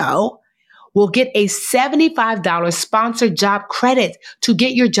this show will get a $75 sponsored job credit to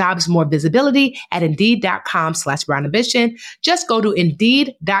get your jobs more visibility at Indeed.com/BrownAmbition. Just go to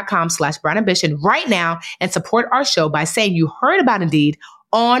Indeed.com/BrownAmbition right now and support our show by saying you heard about Indeed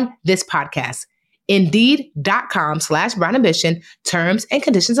on this podcast. Indeed.com/BrownAmbition. Terms and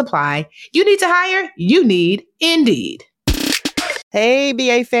conditions apply. You need to hire? You need Indeed. Hey,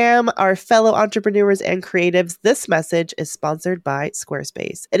 BA fam, our fellow entrepreneurs and creatives, this message is sponsored by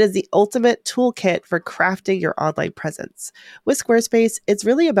Squarespace. It is the ultimate toolkit for crafting your online presence. With Squarespace, it's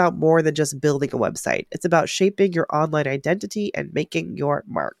really about more than just building a website. It's about shaping your online identity and making your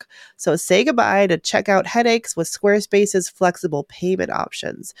mark. So say goodbye to checkout headaches with Squarespace's flexible payment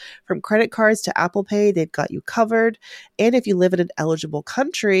options. From credit cards to Apple Pay, they've got you covered. And if you live in an eligible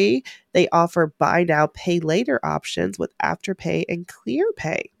country, they offer buy now, pay later options with Afterpay and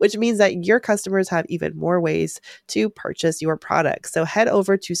ClearPay, which means that your customers have even more ways to purchase your products. So head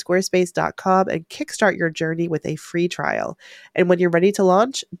over to squarespace.com and kickstart your journey with a free trial. And when you're ready to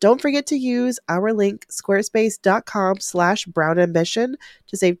launch, don't forget to use our link, squarespace.com/brownambition,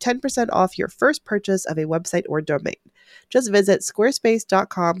 to save 10% off your first purchase of a website or domain. Just visit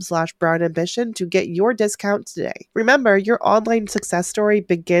squarespace.com/brownambition to get your discount today. Remember, your online success story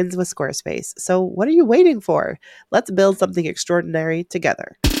begins with Squarespace. So what are you waiting for? Let's build something extraordinary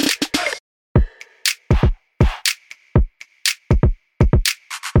together.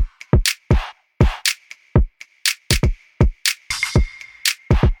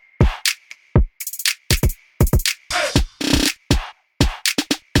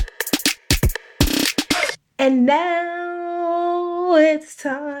 And now it's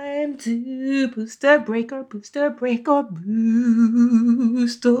time to boost or break.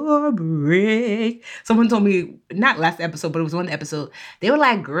 Someone told me, not last episode, but it was one episode, they were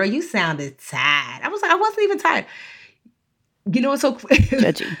like, girl, you sounded tired. I was like, I wasn't even tired. You know, it's so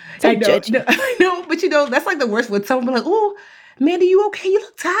Judgy. So I know, judgy. no, I know, but that's like the worst when someone be like, oh, Mandy, you okay? You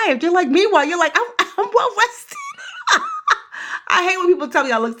look tired. You're like, meanwhile, you're like, I'm well rested. I hate when people tell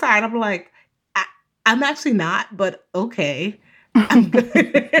me I look tired. I'm like, I'm actually not, but okay. I'm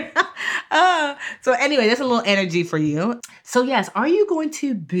good. So anyway, that's a little energy for you. So yes, are you going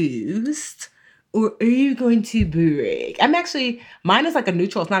to boost or are you going to break? Mine is like a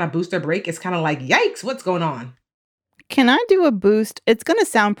neutral. It's not a boost or break. It's kind of like, yikes, what's going on? Can I do a boost? It's going to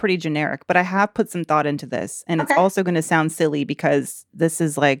sound pretty generic, but I have put some thought into this. And It's also going to sound silly because this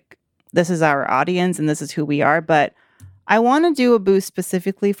is our audience and this is who we are. But I want to do a boost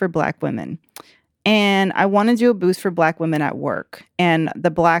specifically for Black women. And I want to do a boost for Black women at work and the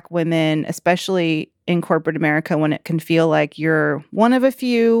Black women, especially in corporate America, when it can feel like you're one of a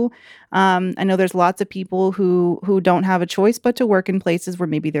few. I know there's lots of people who don't have a choice but to work in places where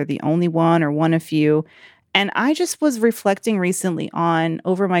maybe they're the only one or one of few. And I just was reflecting recently on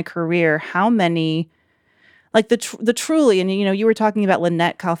over my career how many, like the truly, and you were talking about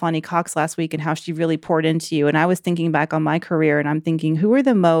Lynette Calfani Cox last week and how she really poured into you. And I was thinking back on my career and I'm thinking, who were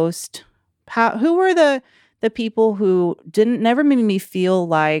the people who never made me feel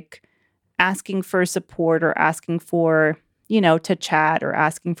like asking for support or asking for, to chat or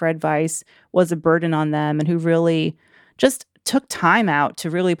asking for advice was a burden on them, and who really just took time out to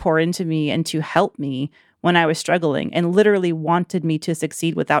really pour into me and to help me when I was struggling and literally wanted me to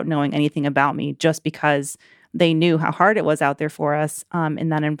succeed without knowing anything about me, just because they knew how hard it was out there for us in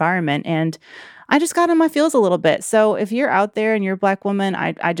that environment. And I just got on my feels a little bit. So if you're out there and you're a Black woman,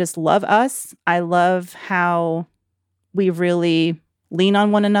 I just love us. I love how we really lean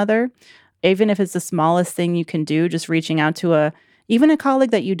on one another, even if it's the smallest thing you can do, just reaching out to even a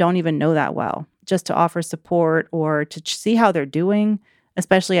colleague that you don't even know that well, just to offer support or to see how they're doing,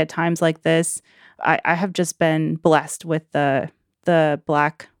 especially at times like this. I have just been blessed with the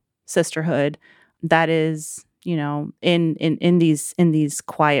Black sisterhood that is, in these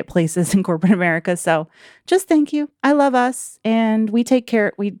quiet places in corporate America. So just thank you. I love us, and we take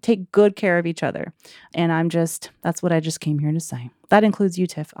good care of each other. And that's what I just came here to say. That includes you,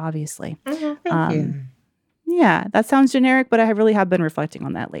 Tiff, obviously. Thank you. Yeah, that sounds generic, but I really have been reflecting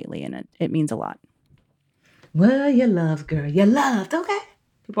on that lately, and it means a lot. Well, you're loved, girl. You're loved, okay?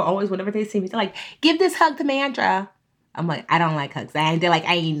 People always, whenever they see me, they're like, give this hug to Mandra. I'm like, I don't like hugs. They're like,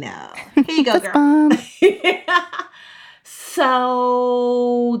 I know. Here you go, girl.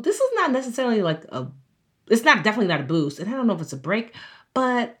 So this is not necessarily it's definitely not a boost. And I don't know if it's a break,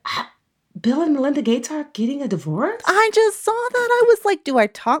 but Bill and Melinda Gates are getting a divorce? I just saw that. I was like, do I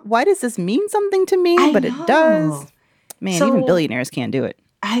talk? Why does this mean something to me? But it does. Man, even billionaires can't do it.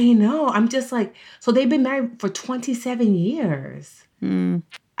 I know. I'm just like, so they've been married for 27 years.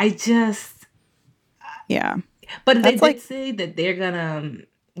 Yeah. But they did say that they're gonna,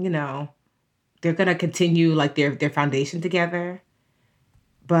 they're gonna continue like their foundation together.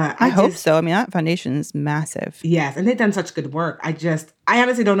 But I hope so. I mean, that foundation is massive. Yes, and they've done such good work. I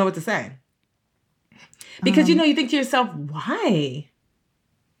honestly don't know what to say. Because you think to yourself, why?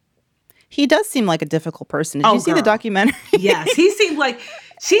 He does seem like a difficult person. Did you see the documentary? Yes, she seemed like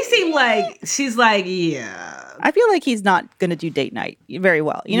she's like, yeah. I feel like he's not going to do date night very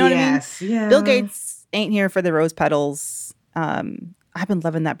well. You know what I mean? Yeah. Bill Gates ain't here for the rose petals. I've been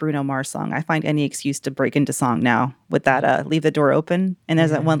loving that Bruno Mars song. I find any excuse to break into song now with that "Leave the Door Open." And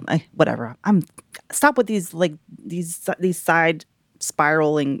there's that one, whatever. Stop with these side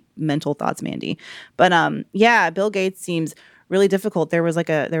spiraling mental thoughts, Mandy. But Bill Gates seems really difficult. There was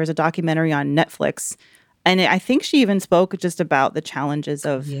a documentary on Netflix, and I think she even spoke just about the challenges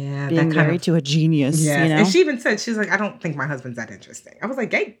of being married to a genius. Yeah, and she even said, she's like, I don't think my husband's that interesting. I was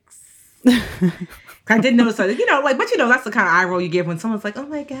like, yikes. I didn't notice that, but that's the kind of eye roll you give when someone's like, oh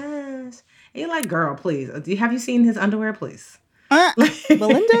my gosh. And you're like, girl, please. Have you seen his underwear, please?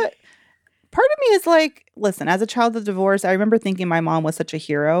 Melinda, part of me is like, listen, as a child of divorce, I remember thinking my mom was such a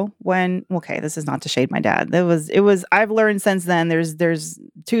hero this is not to shade my dad. I've learned since then there's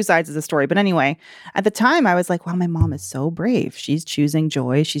two sides of the story. But anyway, at the time I was like, wow, my mom is so brave. She's choosing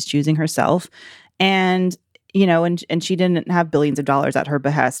joy. She's choosing herself. And, and she didn't have billions of dollars at her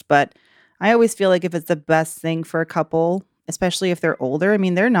behest. But I always feel like if it's the best thing for a couple, especially if they're older, I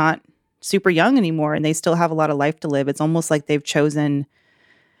mean, they're not super young anymore and they still have a lot of life to live. It's almost like they've chosen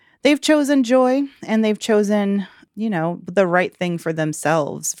joy and they've chosen, the right thing for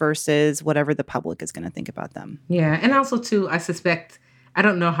themselves versus whatever the public is going to think about them. Yeah. And also too, I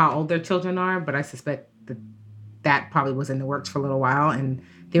don't know how old their children are, but I suspect that probably was in the works for a little while and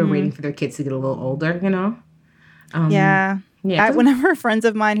they were waiting for their kids to get a little older, Yeah. Whenever friends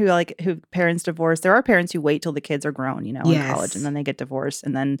of mine who parents divorce, there are parents who wait till the kids are grown, in college, and then they get divorced,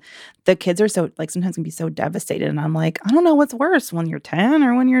 and then the kids are so sometimes can be so devastated, and I'm like, I don't know what's worse, when you're 10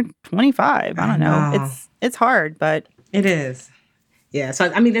 or when you're 25. I don't know. It's hard, but it is. Yeah.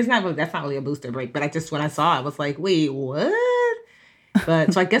 So I mean, that's not really a booster break, but when I saw it, I was like, wait, what?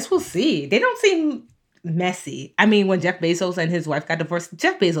 But so I guess we'll see. They don't seem messy. I mean, when Jeff Bezos and his wife got divorced,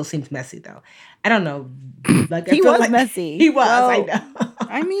 Jeff Bezos seems messy though. I don't know. He was messy. He was. Well, I know.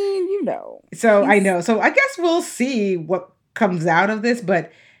 I mean, So I know. So I guess we'll see what comes out of this.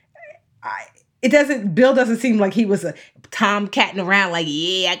 But Bill doesn't seem like he was a tomcatting around like,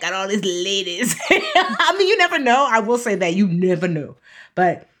 yeah, I got all these ladies. I mean, you never know. I will say that you never know.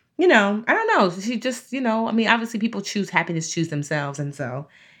 But I don't know. She just, I mean, obviously people choose happiness, choose themselves, and so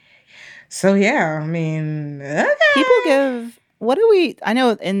yeah, I mean, okay. People I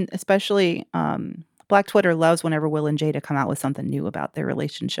know, and especially Black Twitter loves whenever Will and Jada come out with something new about their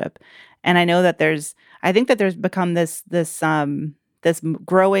relationship. And I know that there's become this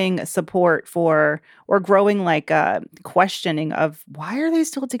growing support for, or growing questioning of, why are they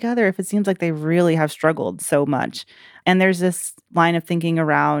still together if it seems like they really have struggled so much? And there's this line of thinking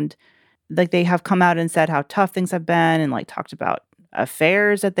around, they have come out and said how tough things have been and talked about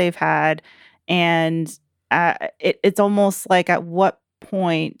affairs that they've had. And it's almost like, at what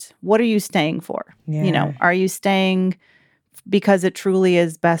point, what are you staying for? Yeah. Are you staying because it truly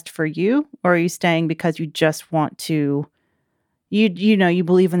is best for you, or are you staying because you just want to, you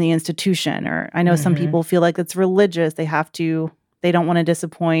believe in the institution? Or I know some people feel like it's religious. They don't want to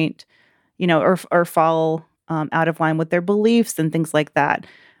disappoint, or fall out of line with their beliefs and things like that.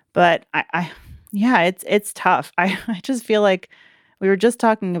 But yeah, it's tough. I just feel like we were just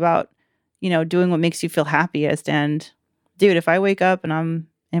talking about, doing what makes you feel happiest. And dude, if I wake up and I'm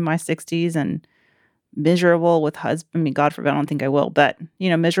in my 60s and miserable with husband, I mean, God forbid, I don't think I will, but,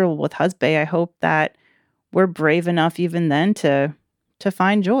 miserable with husband, I hope that we're brave enough even then to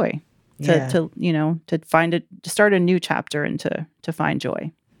find joy, to start a new chapter and to find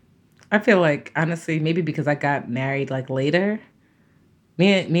joy. I feel like, honestly, maybe because I got married like later,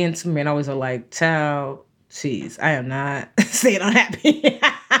 me and some men always are like, child, jeez, I am not staying unhappy.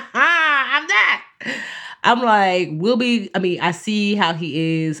 I'm not. I'm like, I see how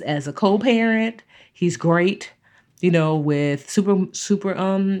he is as a co-parent. He's great, with super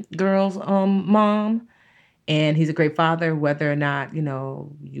girls mom. And he's a great father, whether or not, we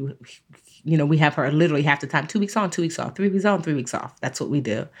have her literally half the time, 2 weeks on, 2 weeks off, 3 weeks on, 3 weeks off. That's what we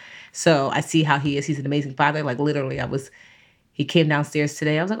do. So I see how he is. He's an amazing father. Like literally he came downstairs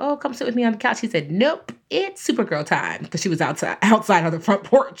today. I was like, oh, come sit with me on the couch. He said, nope, it's Supergirl time. Because she was outside on the front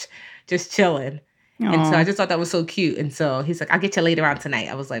porch, just chilling. Aww. And so I just thought that was so cute. And so he's like, I'll get you later on tonight.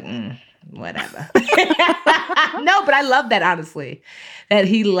 I was like, whatever. No, but I love that, honestly, that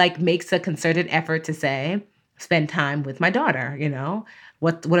he like makes a concerted effort to say, spend time with my daughter,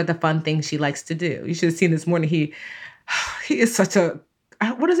 what are the fun things she likes to do. You should have seen this morning. He is such a,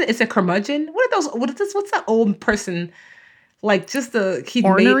 what is it? It's a curmudgeon. What's that old person? Like just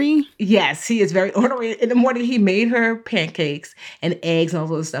ornery? Yes, he is very ornery. In the morning, he made her pancakes and eggs and all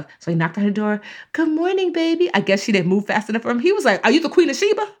those stuff. So he knocked on her door. Good morning, baby. I guess she didn't move fast enough for him. He was like, are you the Queen of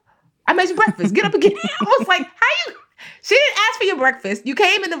Sheba? I made you breakfast. Get up and get it. I was like, she didn't ask for your breakfast. You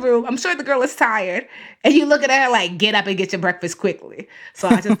came in the room. I'm sure the girl is tired. And you look at her like, get up and get your breakfast quickly. So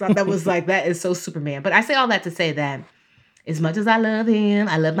I just thought that was like, that is so Superman. But I say all that to say that as much as I love him,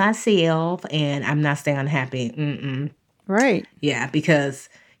 I love myself, and I'm not staying unhappy. Right. Yeah, because,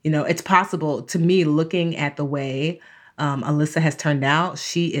 it's possible to me looking at the way Alyssa has turned out.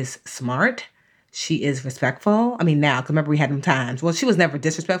 She is smart. She is respectful. I mean, now, because remember we had them times. Well, she was never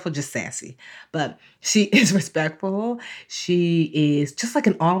disrespectful, just sassy. But she is respectful. She is just like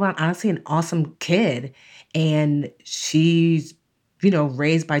an all-around, honestly, an awesome kid. And she's,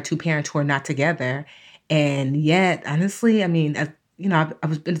 raised by two parents who are not together. And yet, honestly, I mean, I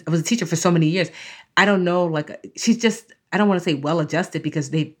was a teacher for so many years. I don't know, like, she's just, I don't want to say well-adjusted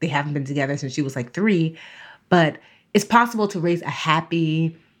because they haven't been together since she was like 3. But it's possible to raise a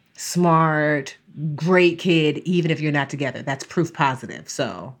happy, smart, great kid, even if you're not together. That's proof positive.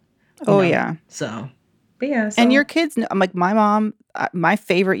 So, yeah. So, but yeah. So. And your kids, like my mom, my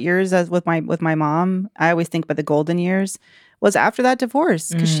favorite years as with my mom, I always think about the golden years, was after that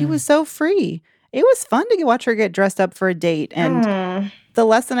divorce because she was so free. It was fun to watch her get dressed up for a date. And the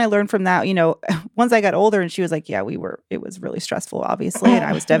lesson I learned from that, once I got older and she was like, yeah, it was really stressful, obviously. And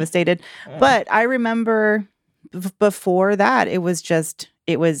I was devastated. But I remember before that, it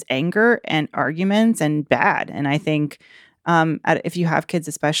was anger and arguments and bad. And I think if you have kids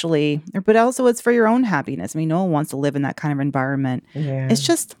especially, but also it's for your own happiness. I mean, no one wants to live in that kind of environment. Yeah. It's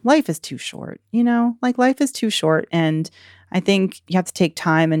just life is too short, like life is too short. And I think you have to take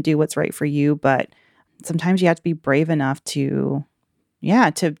time and do what's right for you. But sometimes you have to be brave enough to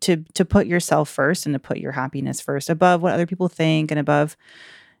put yourself first and to put your happiness first above what other people think and above,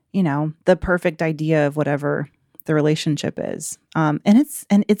 the perfect idea of whatever the relationship is. And it's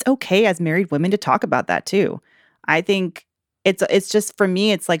okay as married women to talk about that too. I think it's just, for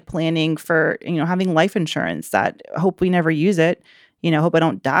me, it's like planning for, having life insurance that I hope we never use it. Hope I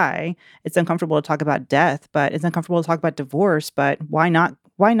don't die. It's uncomfortable to talk about death, but it's uncomfortable to talk about divorce, but why not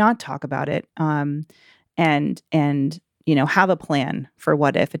talk about it? And have a plan for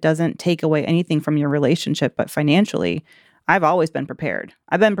what if. It doesn't take away anything from your relationship, but financially, I've always been prepared.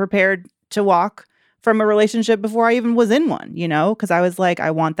 I've been prepared to walk from a relationship before I even was in one, because I was like, I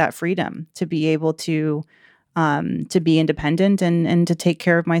want that freedom to be able to be independent and to take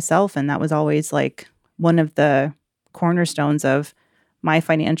care of myself. And that was always like one of the cornerstones of my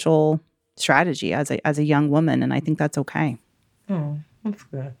financial strategy as a young woman. And I think that's okay. Oh, that's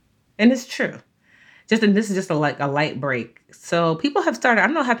good. And it's true. And this is just a light break. So people have started, I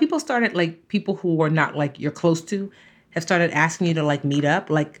don't know, have people started, like people who are not like you're close to have started asking you to like meet up?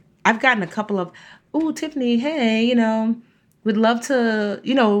 Like I've gotten a couple of, oh, Tiffany, hey, would love to,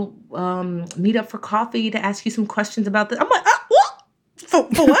 meet up for coffee to ask you some questions about this. I'm like, what? For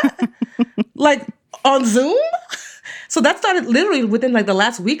what? Like on Zoom? So that started literally within like the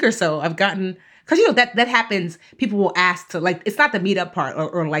last week or so. I've gotten, because, you know, that happens. People will ask to, like, it's not the meetup part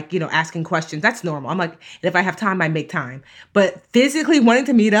or like, you know, asking questions. That's normal. I'm like, if I have time, I make time. But physically wanting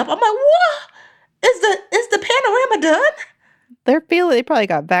to meet up, I'm like, what? Is the panorama done? They probably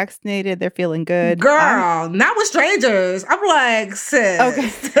got vaccinated. They're feeling good. Girl, not with strangers. I'm like, sis.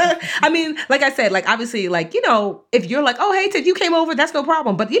 Okay. I mean, like I said, like, obviously, like, you know, if you're like, oh, hey, Ted, you came over, that's no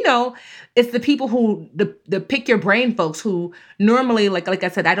problem. But, you know, it's the people who, the pick your brain folks who normally, like I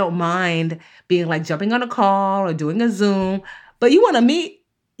said, I don't mind being like jumping on a call or doing a Zoom. But you want to meet,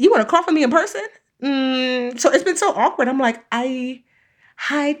 you want to call for me in person? So it's been so awkward. I'm like,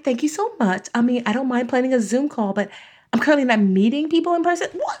 hi, thank you so much. I mean, I don't mind planning a Zoom call, but I'm currently not meeting people in person.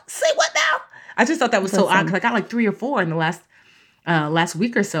 What? Say what now? I just thought that was so odd because I got like 3 or 4 in the last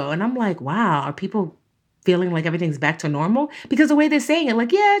week or so. And I'm like, wow, are people feeling like everything's back to normal? Because the way they're saying it,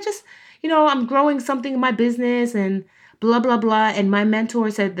 like, yeah, just, you know, I'm growing something in my business and blah, blah, blah. And my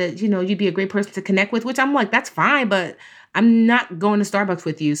mentor said that, you know, you'd be a great person to connect with, which I'm like, that's fine, but I'm not going to Starbucks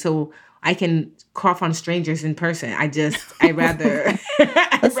with you so I can cough on strangers in person. I'd rather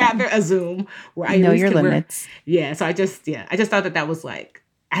a Zoom where I know your limits. So I just thought that was like,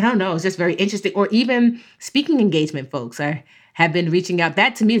 I don't know, it's just very interesting. Or even speaking engagement folks have been reaching out.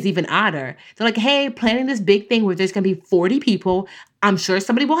 That to me is even odder. They're like, hey, planning this big thing where there's going to be 40 people. I'm sure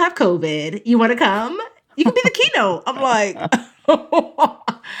somebody will have COVID. You want to come? You can be the keynote. I'm like,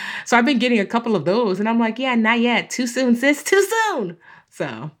 so I've been getting a couple of those and I'm like, yeah, not yet. Too soon, sis, too soon.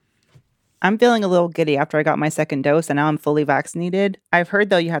 So I'm feeling a little giddy after I got my second dose and now I'm fully vaccinated. I've heard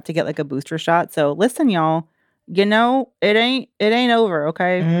though you have to get like a booster shot. So listen, y'all, you know, it ain't over,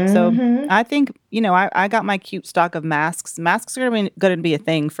 okay? Mm-hmm. So I think, you know, I got my cute stock of masks. Masks are going to be a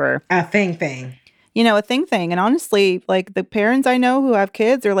thing for a thing. You know, a thing. And honestly, like the parents I know who have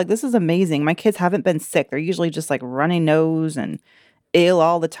kids are like, this is amazing. My kids haven't been sick. They're usually just like runny nose and ill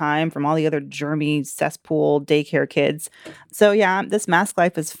all the time from all the other germy cesspool daycare kids. So yeah, this mask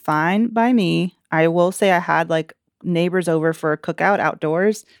life is fine by me. I will say I had like neighbors over for a cookout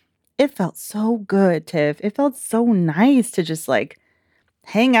outdoors. It felt so good, Tiff. It felt so nice to just like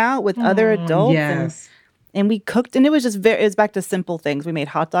hang out with other adults. Yes. And we cooked, and it was just it was back to simple things. We made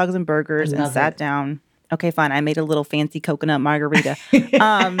hot dogs and burgers and sat down. Okay, fine. I made a little fancy coconut margarita.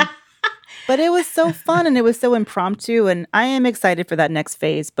 But it was so fun and it was so impromptu. And I am excited for that next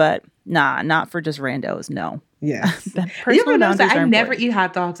phase, but not for just randos. No. Yeah. You ever notice that I never eat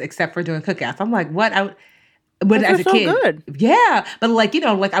hot dogs except for doing cookouts? I'm like, what? As a kid. So good. Yeah. But like, you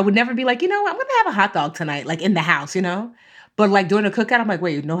know, like I would never be like, you know, I'm going to have a hot dog tonight, like in the house, you know? But like during a cookout, I'm like,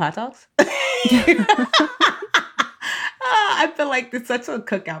 wait, no hot dogs? I feel like it's such a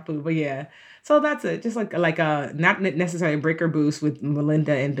cookout food, but yeah. So that's it. Just like a not necessarily a break or boost with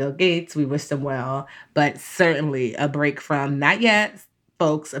Melinda and Bill Gates. We wish them well, but certainly a break from not yet,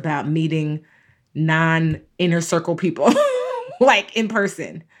 folks, about meeting non-inner circle people like in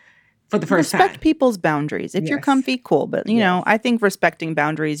person for the first time. Respect people's boundaries. If you're comfy, cool. But you know, I think respecting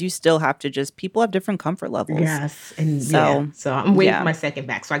boundaries, you still have to people have different comfort levels. Yes, and so I'm waiting for my second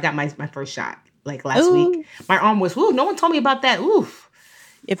back. So I got my first shot like last week. My arm was no one told me about that. Oof.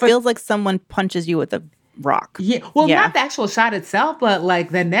 It feels like someone punches you with a rock. Yeah. Well, not the actual shot itself, but like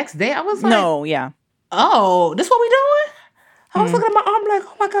the next day I was like, no, yeah. Oh, this what we doing? I was looking at my arm like,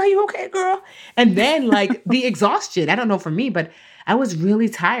 oh my God, you okay, girl? And then like the exhaustion, I don't know for me, but I was really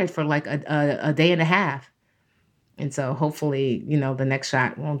tired for like a day and a half. And so hopefully, you know, the next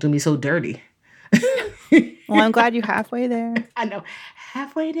shot won't do me so dirty. Well, I'm glad you're halfway there. I know.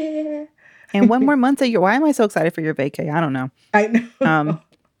 Halfway there. And one more month of your, why am I so excited for your vacay? I don't know. I know.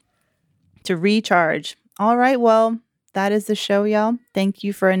 To recharge. All right. Well, that is the show, y'all. Thank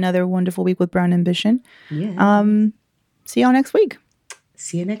you for another wonderful week with Brown Ambition. Yeah. See y'all next week.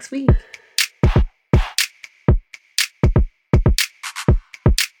 See you next week.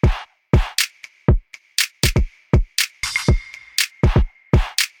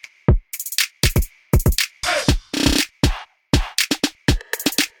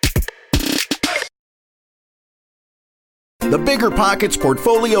 The Bigger Pockets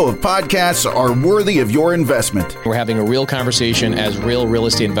portfolio of podcasts are worthy of your investment. We're having a real conversation as real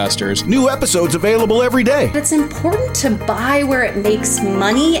estate investors. New episodes available every day. It's important to buy where it makes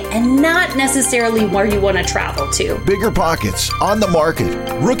money and not necessarily where you want to travel to. Bigger Pockets, On the Market,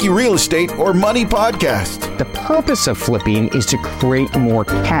 Rookie Real Estate, or Money Podcast. The purpose of flipping is to create more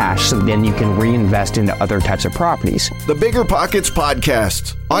cash so then you can reinvest into other types of properties. The Bigger Pockets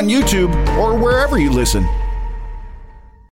Podcast on YouTube or wherever you listen.